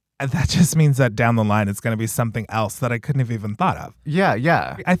that just means that down the line, it's going to be something else that I couldn't have even thought of. Yeah,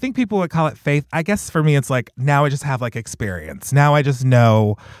 yeah. I think people would call it faith. I guess for me, it's now I just have experience. Now I just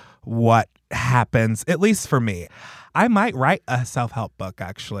know what happens, at least for me. I might write a self-help book,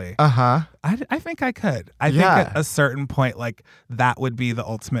 actually. Uh-huh. I think I could. I think at a certain point, that would be the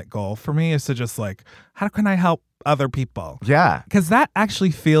ultimate goal for me, is to just how can I help other people? Yeah. Because that actually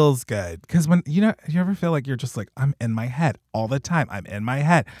feels good. Because when, you ever feel you're just I'm in my head all the time. I'm in my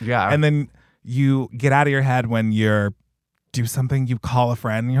head. Yeah. And then you get out of your head when you're do something, you call a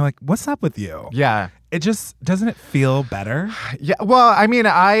friend and you're what's up with you? Yeah. It just, doesn't it feel better? Yeah. Well, I mean,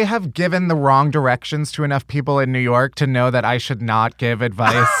 I have given the wrong directions to enough people in New York to know that I should not give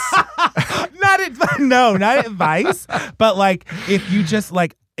advice. Not advice. But if you just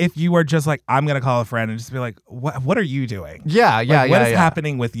if you were just I'm gonna call a friend and just be what are you doing? Yeah, What is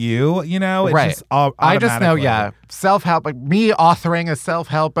happening with you? You know, it's right. just all I just know, self-help. Me authoring a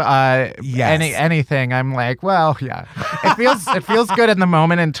self-help, anything. I'm well, yeah. It feels good in the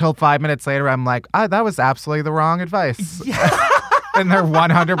moment until 5 minutes later. I'm that was absolutely the wrong advice. Yeah. And they're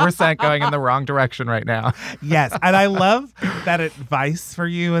 100% going in the wrong direction right now. Yes. And I love that advice for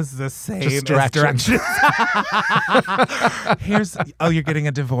you is the same as directions. You're getting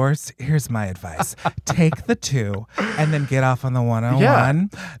a divorce? Here's my advice. Take the 2 and then get off on the 101. Yeah.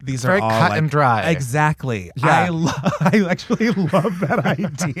 These very are all cut and dry. Exactly. Yeah. I actually love that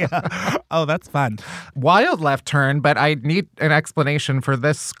idea. Oh, that's fun. Wild left turn, but I need an explanation for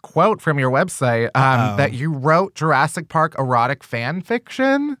this quote from your website that you wrote Jurassic Park erotic fan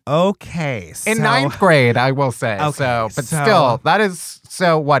fiction. Okay. In 9th grade, I will say. Okay, Still, that is,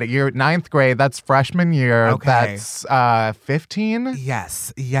 what, you're 9th grade, that's freshman year. Okay. That's 15?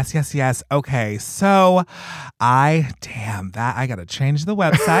 Yes. Okay. So I gotta change the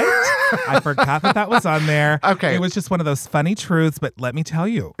website. I forgot that was on there. Okay. It was just one of those funny truths, but let me tell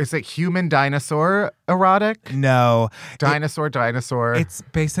you. Is it human dinosaur erotic? No. Dinosaur. It's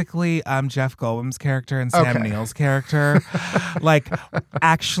basically Jeff Goldblum's character and Sam Neill's character.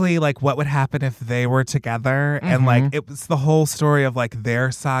 Actually, what would happen if they were together? Mm-hmm. And it was the whole story of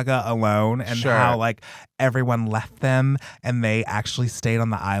their saga alone and how everyone left them and they actually stayed on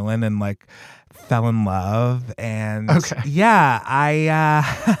the island and fell in love. And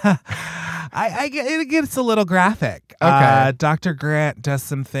it gets a little graphic. Dr. Grant does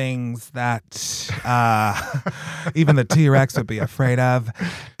some things that even the T-Rex would be afraid of.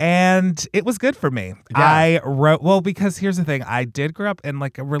 And it was good for me. Yeah. Because here's the thing. I did grow up in a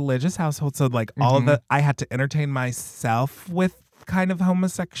religious household. So all of I had to entertain myself with kind of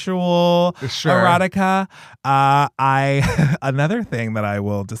homosexual Sure. erotica. Another thing that I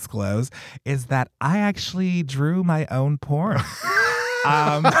will disclose is that I actually drew my own porn.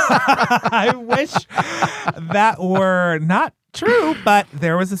 I wish that were not true, but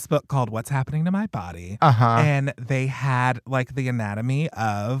there was this book called What's Happening to My Body. And they had like the anatomy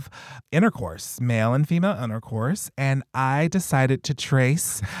of intercourse, male and female intercourse. And I decided to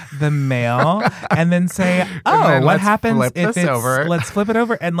trace the male and then say, then what let's happens flip if this over. let's flip it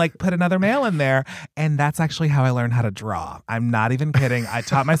over and like put another male in there. And that's actually how I learned how to draw. I'm not even kidding. I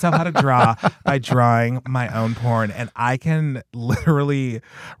taught myself how to draw by drawing my own porn. And I can literally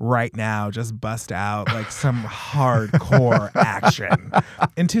right now just bust out like some hardcore action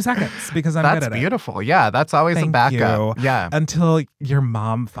in 2 seconds because I'm good That's at it. beautiful. Yeah, that's always a Thank backup. you. Yeah. Until your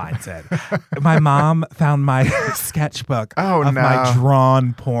mom finds it. My mom found my sketchbook Oh, of my no.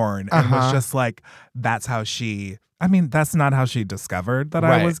 drawn porn and was just like, that's how she... I mean, that's not how she discovered that I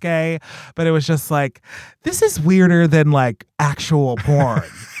Right. was gay, but it was just like, this is weirder than like actual porn.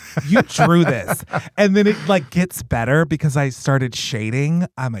 You drew this. And then it like gets better because I started shading.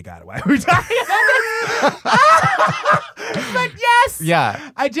 Oh my God, why are we talking about this? But yes,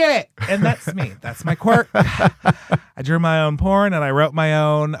 Yeah. I did it. And that's me. That's my quirk. I drew my own porn and I wrote my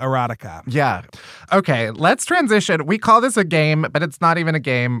own erotica. Yeah. Okay, let's transition. We call this a game, but it's not even a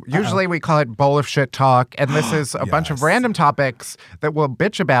game. Usually we call it Bowl of Shit Talk, and this is a bunch of Yes. random topics that we'll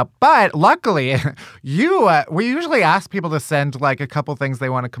bitch about. But luckily, we usually ask people to send like a couple things they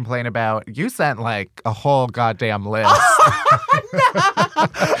want to complain about. You sent like a whole goddamn list.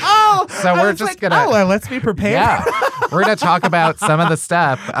 So we're just gonna. Oh, well, let's be prepared. Yeah, we're gonna talk about some of the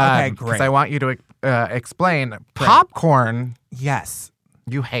stuff. Okay, Because great. I want you to explain popcorn. Yes.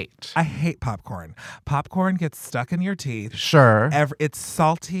 You hate. I hate popcorn. Popcorn gets stuck in your teeth. Sure. It's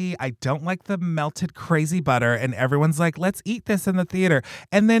salty. I don't like the melted crazy butter. And everyone's like, let's eat this in the theater.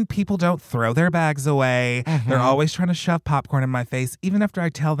 And then people don't throw their bags away. They're always trying to shove popcorn in my face, even after I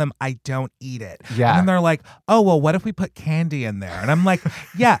tell them I don't eat it. Yeah. And then they're like, oh, well, what if we put candy in there? And I'm like,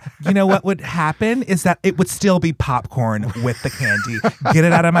 yeah, you know what would happen is that it would still be popcorn with the candy. Get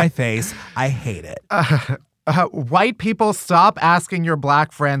it out of my face. I hate it. White people, stop asking your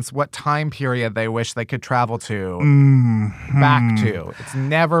black friends what time period they wish they could travel to. Back to.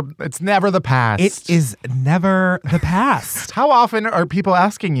 It's never the past. It is never the past. How often are people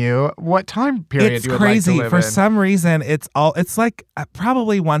asking you what time period It's you would crazy. like to live For in? some reason, it's like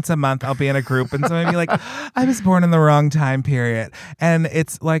probably once a month I'll be in a group and somebody be like, I was born in the wrong time period. And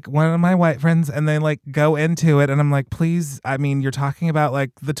it's like one of my white friends and they like go into it and I'm like, please, I mean, you're talking about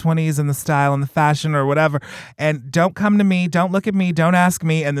like the 20s and the style and the fashion or whatever. And don't come to me, don't look at me, don't ask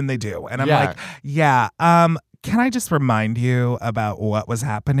me. And then they do. And I'm Yeah. like, yeah, can I just remind you about what was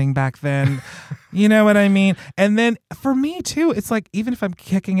happening back then? You know what I mean? And then for me too, it's like, even if I'm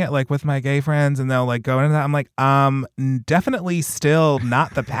kicking it like with my gay friends and they'll like go into that, I'm like, definitely still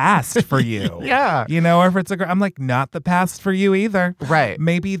not the past for you. Yeah. You know, or if it's I'm like, not the past for you either. Right.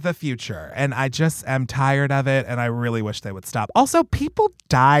 Maybe the future. And I just am tired of it and I really wish they would stop. Also, people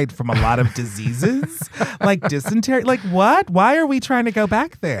died from a lot of diseases, like dysentery. Like what? Why are we trying to go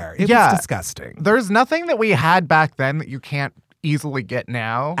back there? It Yeah. was disgusting. There's nothing that we had back then that you can't easily get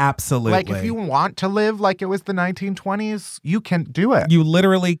now. Absolutely. Like if you want to live like it was the 1920s, you can do it. You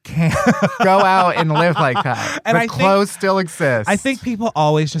literally can't. Go out and live like that. And the I think- clothes still exist. I think people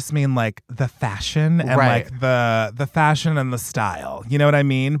always just mean like the fashion and Right. like the fashion and the style. You know what I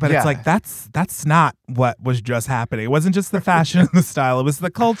mean? But Yeah. it's like that's not what was just happening. It wasn't just the fashion and the style. It was the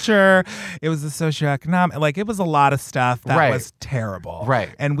culture. It was the socioeconomic. Like it was a lot of stuff that Right. was terrible. Right.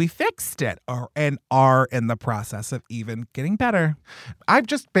 And we fixed it and are in the process of even getting better. I've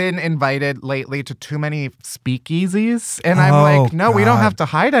just been invited lately to too many speakeasies, and I'm Oh, like, no, we don't God. have to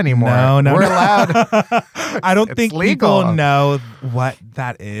hide anymore. No, We're no. allowed. I don't It's think legal. people know what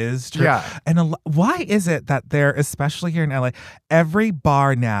that is. True. Yeah. And why is it that there, especially here in LA, every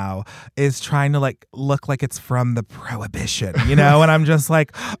bar now is trying to like look like it's from the Prohibition, you know? And I'm just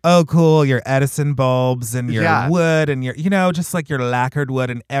like, oh, cool, your Edison bulbs and your Yeah. wood and your, you know, just like your lacquered wood,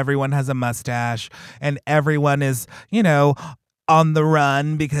 and everyone has a mustache and everyone is, you know, on the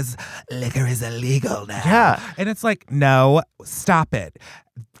run because liquor is illegal now. Yeah. And it's like, no, stop it.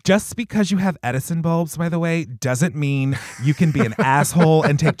 Just because you have Edison bulbs, by the way, doesn't mean you can be an asshole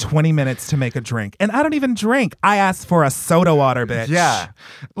and take 20 minutes to make a drink. And I don't even drink. I asked for a soda water, bitch. Yeah.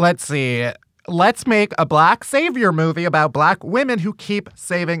 Let's see. Let's make a black savior movie about black women who keep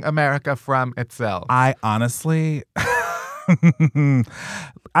saving America from itself. I honestly,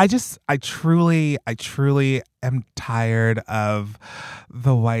 I truly am tired of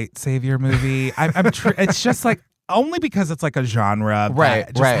the white savior movie. It's just like, only because it's like a genre Right,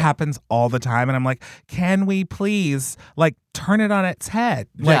 that just right. happens all the time. And I'm like, can we please like turn it on its head?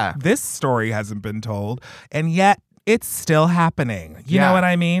 Yeah. Like this story hasn't been told, and yet it's still happening. You know Yeah. what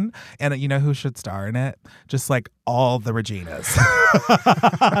I mean? And you know who should star in it? Just like all the Reginas.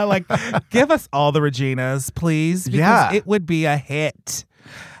 Like, give us all the Reginas, please. Because Yeah. it would be a hit.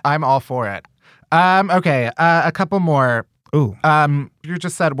 I'm all for it. Okay, a couple more. Ooh, You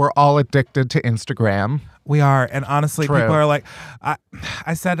just said we're all addicted to Instagram. we are. And honestly, True. people are like,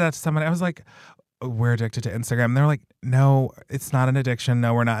 I said that to somebody. I was like, we're addicted to Instagram. And they're like, no, it's not an addiction.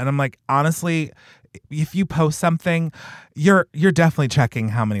 No, we're not. And I'm like, honestly, if you post something, you're definitely checking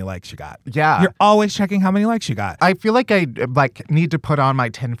how many likes you got. Yeah. You're always checking how many likes you got. I feel like I need to put on my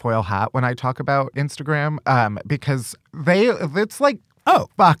tinfoil hat when I talk about Instagram, because it's like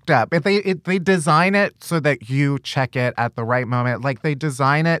fucked up. If they design it so that you check it at the right moment, like they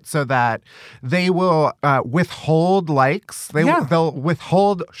design it so that they will withhold likes. They'll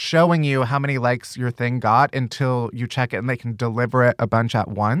withhold showing you how many likes your thing got until you check it, and they can deliver it a bunch at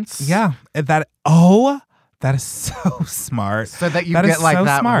once. Yeah. That is so smart. So that you That get is like so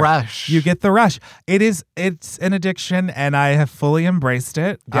that smart. rush. You get the rush. It's an addiction, and I have fully embraced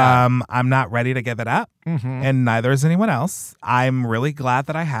it. Yeah. I'm not ready to give it up, and neither is anyone else. I'm really glad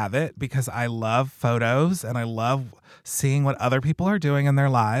that I have it because I love photos and I love seeing what other people are doing in their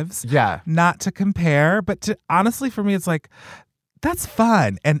lives. Yeah. Not to compare, but to honestly, for me, it's like, that's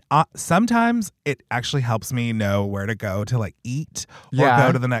fun. And sometimes it actually helps me know where to go to like eat or Yeah.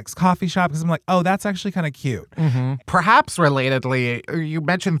 go to the next coffee shop because I'm like, oh, that's actually kind of cute. Perhaps relatedly, you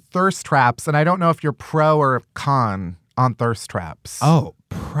mentioned thirst traps, and I don't know if you're pro or con on thirst traps. Oh,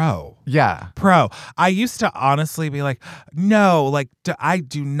 pro. Yeah. Pro. I used to honestly be like, no, like I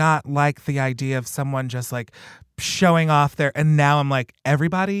do not like the idea of someone just like showing off there. And now I'm like,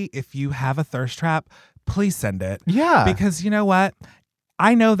 everybody, if you have a thirst trap, please send it. Yeah. Because you know what?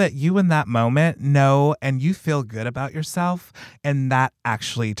 I know that you in that moment know and you feel good about yourself. And that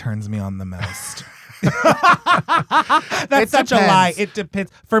actually turns me on the most. That's It such a lie. depends. It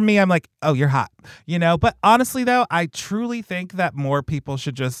depends. For me, I'm like, oh, you're hot, you know? But honestly, though, I truly think that more people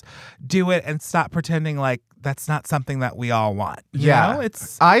should just do it and stop pretending like that's not something that we all want. You know?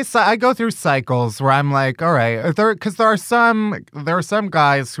 It's I go through cycles where I'm like, all right, because there are some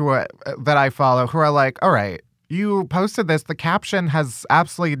guys that I follow who are like, all right, you posted this. The caption has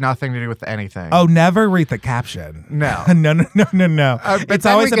absolutely nothing to do with anything. oh, never read the caption. No. no. But It's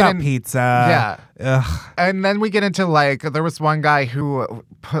then always we get about in- pizza. Yeah. Ugh. And then we get into like, there was one guy who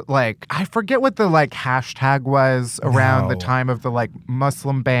put like, I forget what the like hashtag was around the No. time of the like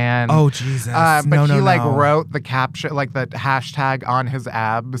Muslim ban. Oh, Jesus. But no. he like wrote the caption, like the hashtag on his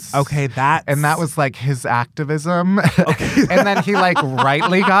abs. Okay, And that was like his activism. Okay. And then he like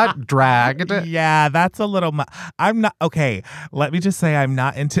rightly got dragged. Yeah, that's a little I'm not okay. Let me just say I'm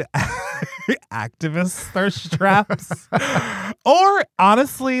not into activist thirst traps. Or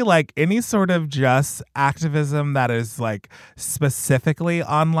honestly, like any sort of just activism that is like specifically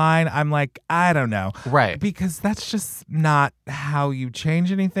online. I'm like, I don't know. Right. Because that's just not how you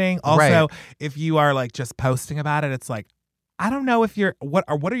change anything. Also, Right. if you are like just posting about it, it's like, I don't know if you're what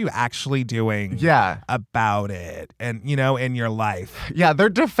are you actually doing Yeah. about it and you know in your life. Yeah, their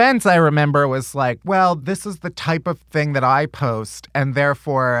defense, I remember, was like, well, this is the type of thing that I post, and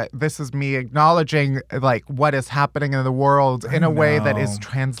therefore this is me acknowledging like what is happening in the world in a way that is know.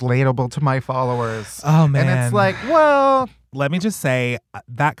 translatable to my followers. Oh, And man. it's like, well, Let me just say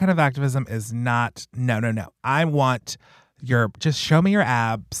that kind of activism is not no. I want just show me your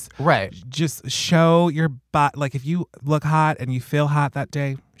abs. right. Just show your butt. Like if you look hot and you feel hot that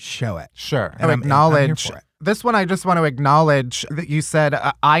day, show it. Sure. And I'm here Acknowledge. for it. This one, I just want to acknowledge that you said,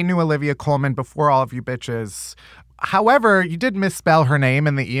 I knew Olivia Colman before all of you bitches. However, you did misspell her name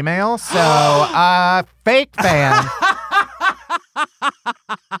in the email. So, fake fan.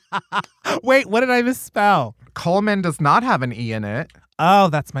 Wait, what did I misspell? Coleman does not have an E in it. Oh,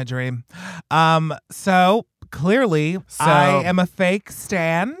 that's my dream. So clearly I am a fake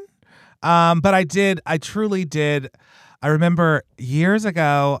stan. But I truly did. I remember years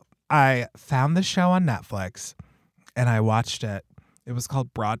ago, I found the show on Netflix and I watched it. It was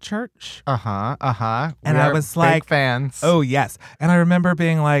called Broadchurch. And I was like, fans. Oh, yes. And I remember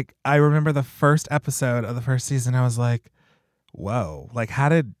being like, I remember the first episode of the first season. I was like, whoa, like how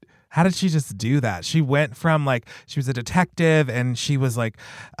did she just do that? She went from like, she was a detective and she was like,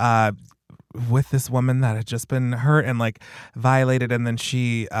 with this woman that had just been hurt and like violated, and then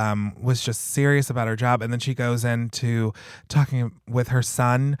she was just serious about her job, and then she goes into talking with her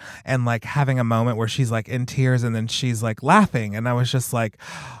son and like having a moment where she's like in tears and then she's like laughing, and I was just like,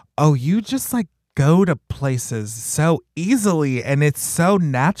 oh, you just like go to places so easily and it's so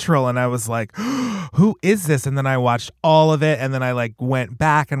natural. And I was like, who is this? And then I watched all of it. And then I like went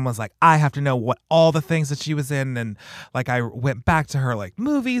back and was like, I have to know what all the things that she was in. And like I went back to her like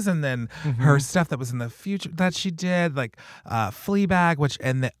movies and then her stuff that was in the future that she did, like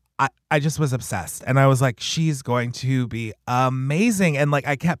Fleabag, I just was obsessed. And I was like, she's going to be amazing. And like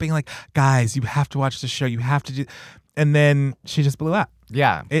I kept being like, guys, you have to watch the show. You have to do. And then she just blew up.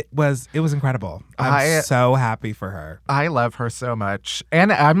 Yeah. It was incredible. I'm so happy for her. I love her so much.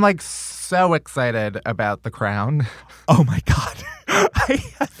 And I'm like so excited about The Crown. Oh my God. I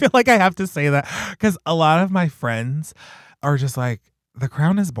feel like I have to say that because a lot of my friends are just like, The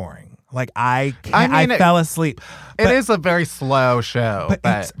Crown is boring. Like I fell asleep. It is a very slow show.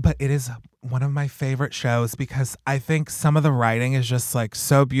 But it is one of my favorite shows because I think some of the writing is just like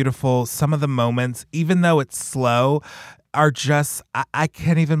so beautiful. Some of the moments, even though it's slow, are just, I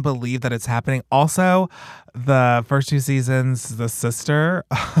can't even believe that it's happening. Also, the first 2 seasons, the sister,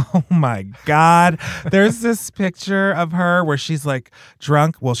 oh my God. There's this picture of her where she's like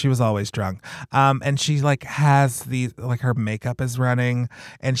drunk. Well, she was always drunk. And she like has like her makeup is running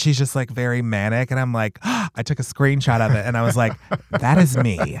and she's just like very manic. And I'm like, I took a screenshot of it and I was like, that is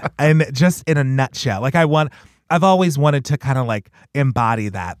me. And just in a nutshell, like I've always wanted to kind of like embody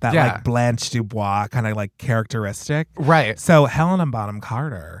that like Blanche Dubois kind of like characteristic. Right. So Helena Bonham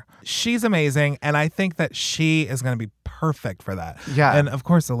Carter, she's amazing. And I think that she is going to be perfect for that. Yeah. And of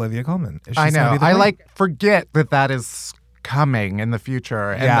course, Olivia Colman. I know. I like forget that is coming in the future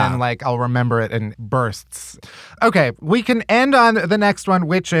and then like I'll remember it in bursts. Okay, we can end on the next one,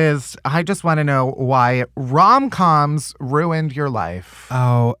 which is I just want to know why rom-coms ruined your life.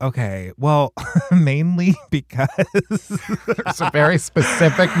 Oh, okay. Well, mainly because there's a very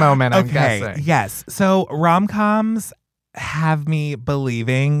specific moment, I'm guessing. Yes. So rom-coms have me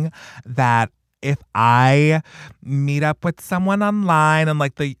believing that if I meet up with someone online and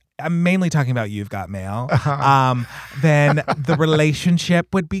like I'm mainly talking about You've Got Mail, then the relationship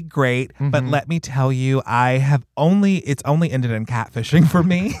would be great. But let me tell you, it's only ended in catfishing for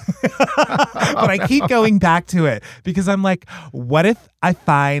me. But I keep going back to it because I'm like, what if I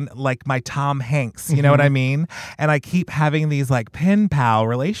find like my Tom Hanks, you know what I mean? And I keep having these like pen pal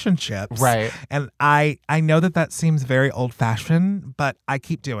relationships. Right. And I know that seems very old fashioned, but I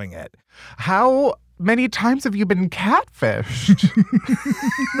keep doing it. How many times have you been catfished?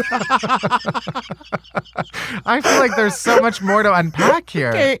 I feel like there's so much more to unpack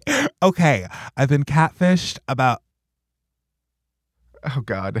here. Okay. I've been catfished about... Oh,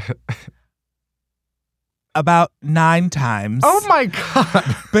 God. About 9 times. Oh my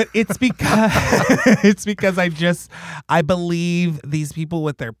God. But it's because I believe these people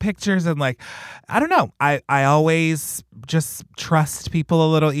with their pictures and like, I don't know. I always just trust people a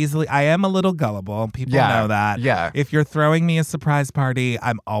little easily. I am a little gullible. People know that. Yeah. If you're throwing me a surprise party,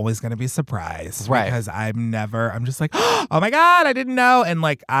 I'm always going to be surprised. Right. Because I'm just like, oh my God, I didn't know. And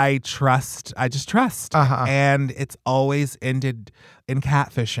like, I just trust. And it's always ended in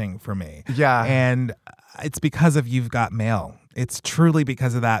catfishing for me. Yeah. And it's because of You've Got Mail. It's truly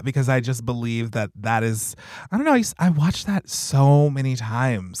because of that, because I just believe that is, I don't know, I watched that so many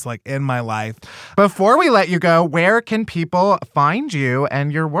times, like in my life. Before we let you go, where can people find you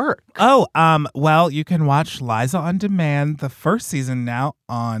and your work? Oh, well, you can watch Liza on Demand, the first season now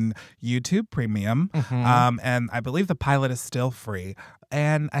on YouTube Premium. And I believe the pilot is still free.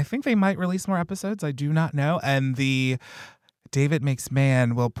 And I think they might release more episodes. I do not know. And the David Makes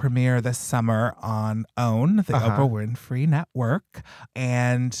Man will premiere this summer on OWN, the Oprah Winfrey Network.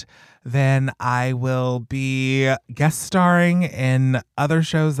 And then I will be guest starring in other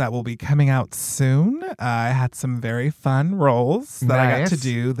shows that will be coming out soon. I had some very fun roles that I got to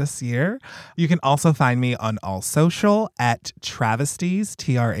do this year. You can also find me on all social at Travisties,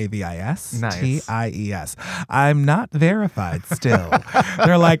 Travis, Ties. I'm not verified still.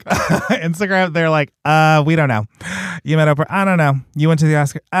 They're like, Instagram, they're like, we don't know. You met Oprah? I don't know. You went to the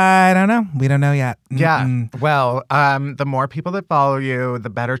Oscar? I don't know. We don't know yet. Yeah. Well, the more people that follow you, the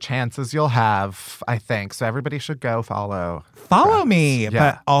better chances you'll have, I think. So everybody should go follow me. Yeah.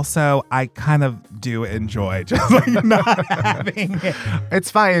 But also, I kind of do enjoy just like not having it. It's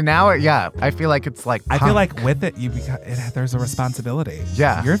fine. Now, I feel like it's like punk. I feel like with it, there's a responsibility.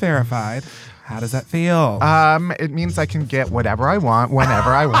 Yeah. You're verified. How does that feel? It means I can get whatever I want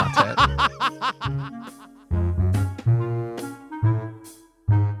whenever I want it.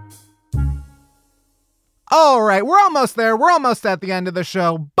 All right, we're almost there. We're almost at the end of the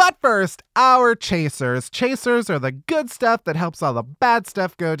show. But first, our chasers. Chasers are the good stuff that helps all the bad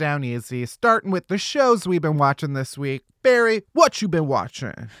stuff go down easy, starting with the shows we've been watching this week. Barry, what you been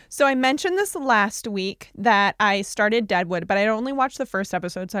watching? So I mentioned this last week that I started Deadwood, but I only watched the first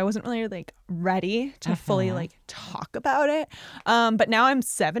episode, so I wasn't really like ready to fully like talk about it. But now I'm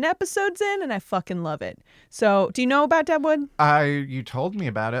 7 episodes in and I fucking love it. So do you know about Deadwood? You told me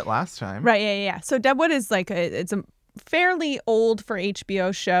about it last time. Right, yeah. So Deadwood is like it's a fairly old for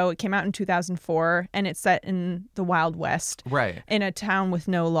HBO show. It came out in 2004 and it's set in the Wild West. Right. In a town with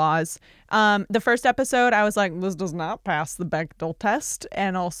no laws. The first episode, I was like, this does not pass the Bechdel test.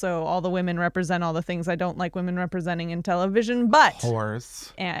 And also all the women represent all the things I don't like women representing in television. But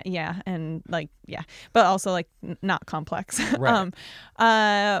Horse. but also like not complex. Right.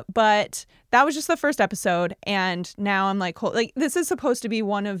 But that was just the first episode. And now I'm like, this is supposed to be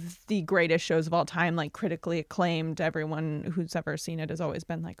one of the greatest shows of all time, like critically acclaimed. Everyone who's ever seen it has always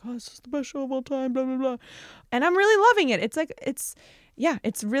been like, oh, this is the best show of all time, blah, blah, blah. And I'm really loving it. It's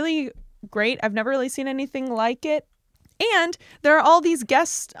really great. I've never really seen anything like it. And there are all these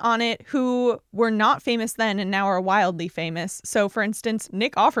guests on it who were not famous then and now are wildly famous. So, for instance,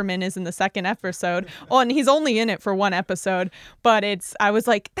 Nick Offerman is in the second episode. Oh, and he's only in it for 1 episode. But I was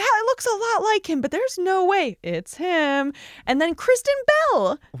like, that looks a lot like him, but there's no way it's him. And then Kristen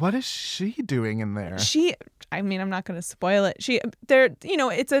Bell. What is she doing in there? I'm not going to spoil it.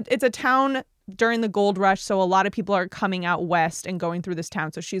 It's a town during the gold rush, so a lot of people are coming out west and going through this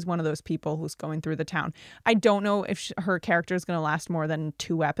town. So she's one of those people who's going through the town. I don't know if her character is going to last more than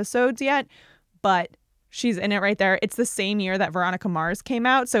 2 episodes yet, but she's in it right there. It's the same year that Veronica Mars came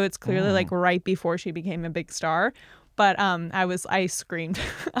out, so it's clearly like right before she became a big star. But I screamed.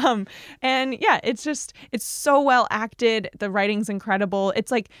 And yeah, it's so well acted. The writing's incredible.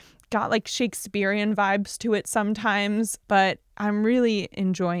 It's like got like Shakespearean vibes to it sometimes, but I'm really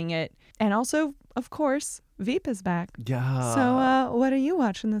enjoying it. And also, of course, Veep is back. Yeah. So what are you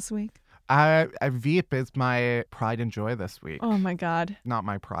watching this week? Veep is my pride and joy this week. Oh, my God. Not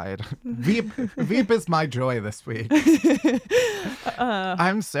my pride. Veep is my joy this week. Veep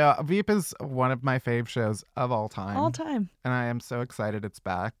is one of my fave shows of all time. All time. And I am so excited it's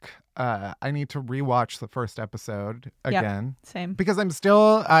back. I need to rewatch the first episode again. Yep, same. Because I'm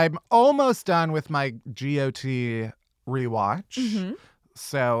almost done with my GOT rewatch. Mm-hmm.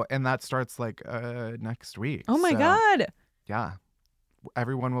 So, and that starts like next week. Oh my God. Yeah.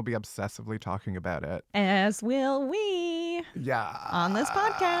 Everyone will be obsessively talking about it. As will we. Yeah. On this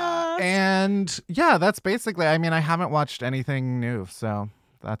podcast. And yeah, that's basically, I haven't watched anything new, so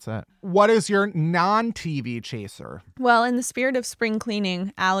that's it. What is your non-TV chaser? Well, in the spirit of spring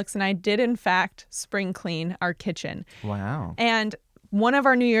cleaning, Alex and I did in fact spring clean our kitchen. Wow. And one of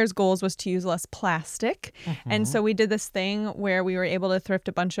our New Year's goals was to use less plastic. Mm-hmm. And so we did this thing where we were able to thrift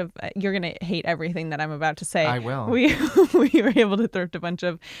a bunch of, you're going to hate everything that I'm about to say. I will. We were able to thrift a bunch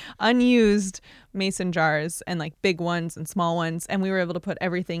of unused mason jars and like big ones and small ones. And we were able to put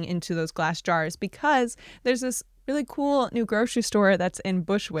everything into those glass jars because there's this really cool new grocery store that's in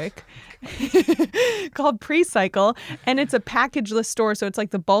Bushwick called Precycle, and it's a packageless store, so it's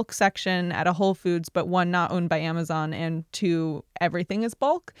like the bulk section at a Whole Foods, but 1 not owned by Amazon, and 2 everything is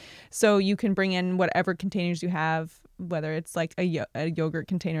bulk, so you can bring in whatever containers you have, whether it's like a yogurt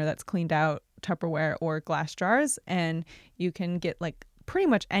container that's cleaned out, Tupperware, or glass jars, and you can get like pretty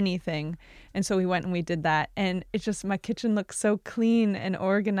much anything. And so we went and we did that, and it's just, my kitchen looks so clean and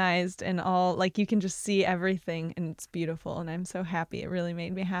organized and all, like you can just see everything, and it's beautiful, and I'm so happy. It really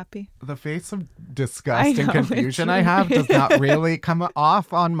made me happy. The face of disgust and confusion I have does not really come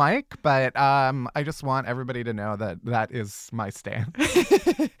off on mic, but I just want everybody to know that is my stance.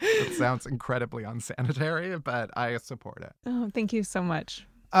 It sounds incredibly unsanitary, but I support it. Oh, thank you so much.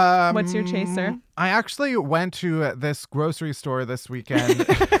 What's your chaser? I actually went to this grocery store this weekend.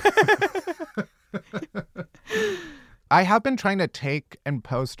 I have been trying to take and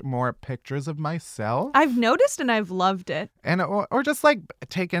post more pictures of myself. I've noticed and I've loved it. And or just like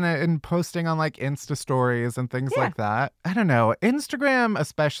taking it and posting on like Insta stories and things like that. I don't know. Instagram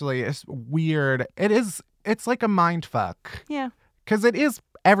especially is weird. It's like a mind fuck. Yeah. Because it is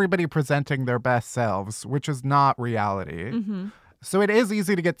everybody presenting their best selves, which is not reality. Mm-hmm. So it is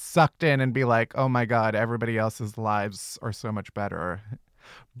easy to get sucked in and be like, oh my God, everybody else's lives are so much better.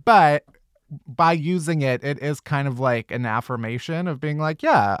 But by using it, it is kind of like an affirmation of being like,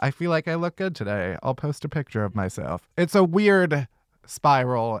 yeah, I feel like I look good today. I'll post a picture of myself. It's a weird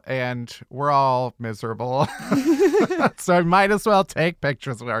spiral and we're all miserable. So I might as well take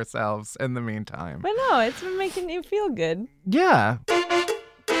pictures of ourselves in the meantime. But no, it's been making you feel good. Yeah.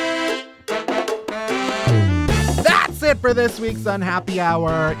 That's it for this week's Unhappy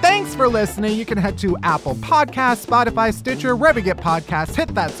Hour. Thanks for listening. You can head to Apple Podcasts, Spotify, Stitcher, wherever you get podcasts.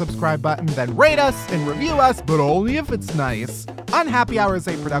 Hit that subscribe button, then rate us and review us, but only if it's nice. Unhappy Hour is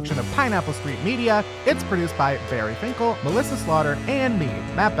a production of Pineapple Street Media. It's produced by Barry Finkel, Melissa Slaughter, and me,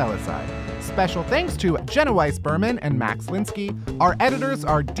 Matt Belisai. Special thanks to Jenna Weiss-Berman and Max Linsky. Our editors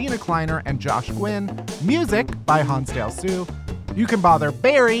are Dina Kleiner and Josh Gwynn. Music by Hansdale Sue. You can bother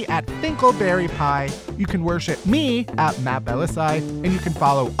Barry at Finkelberry Pie. You can worship me at Matt Belisai. And you can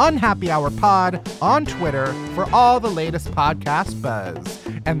follow Unhappy Hour Pod on Twitter for all the latest podcast buzz.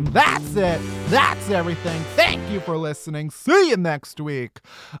 And that's it. That's everything. Thank you for listening. See you next week.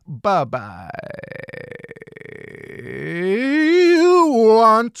 Bye-bye. You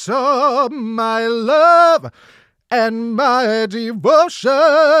want my love and my devotion.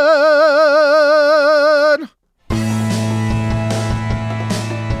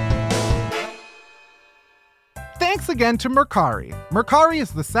 Thanks again to Mercari. Mercari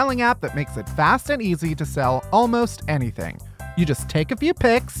is the selling app that makes it fast and easy to sell almost anything. You just take a few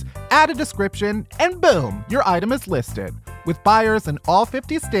pics, add a description, and boom, your item is listed. With buyers in all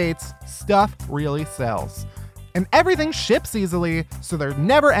 50 states, stuff really sells. And everything ships easily, so there's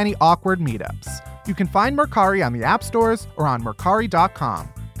never any awkward meetups. You can find Mercari on the app stores or on Mercari.com.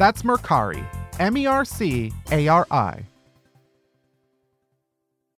 That's Mercari, Mercari.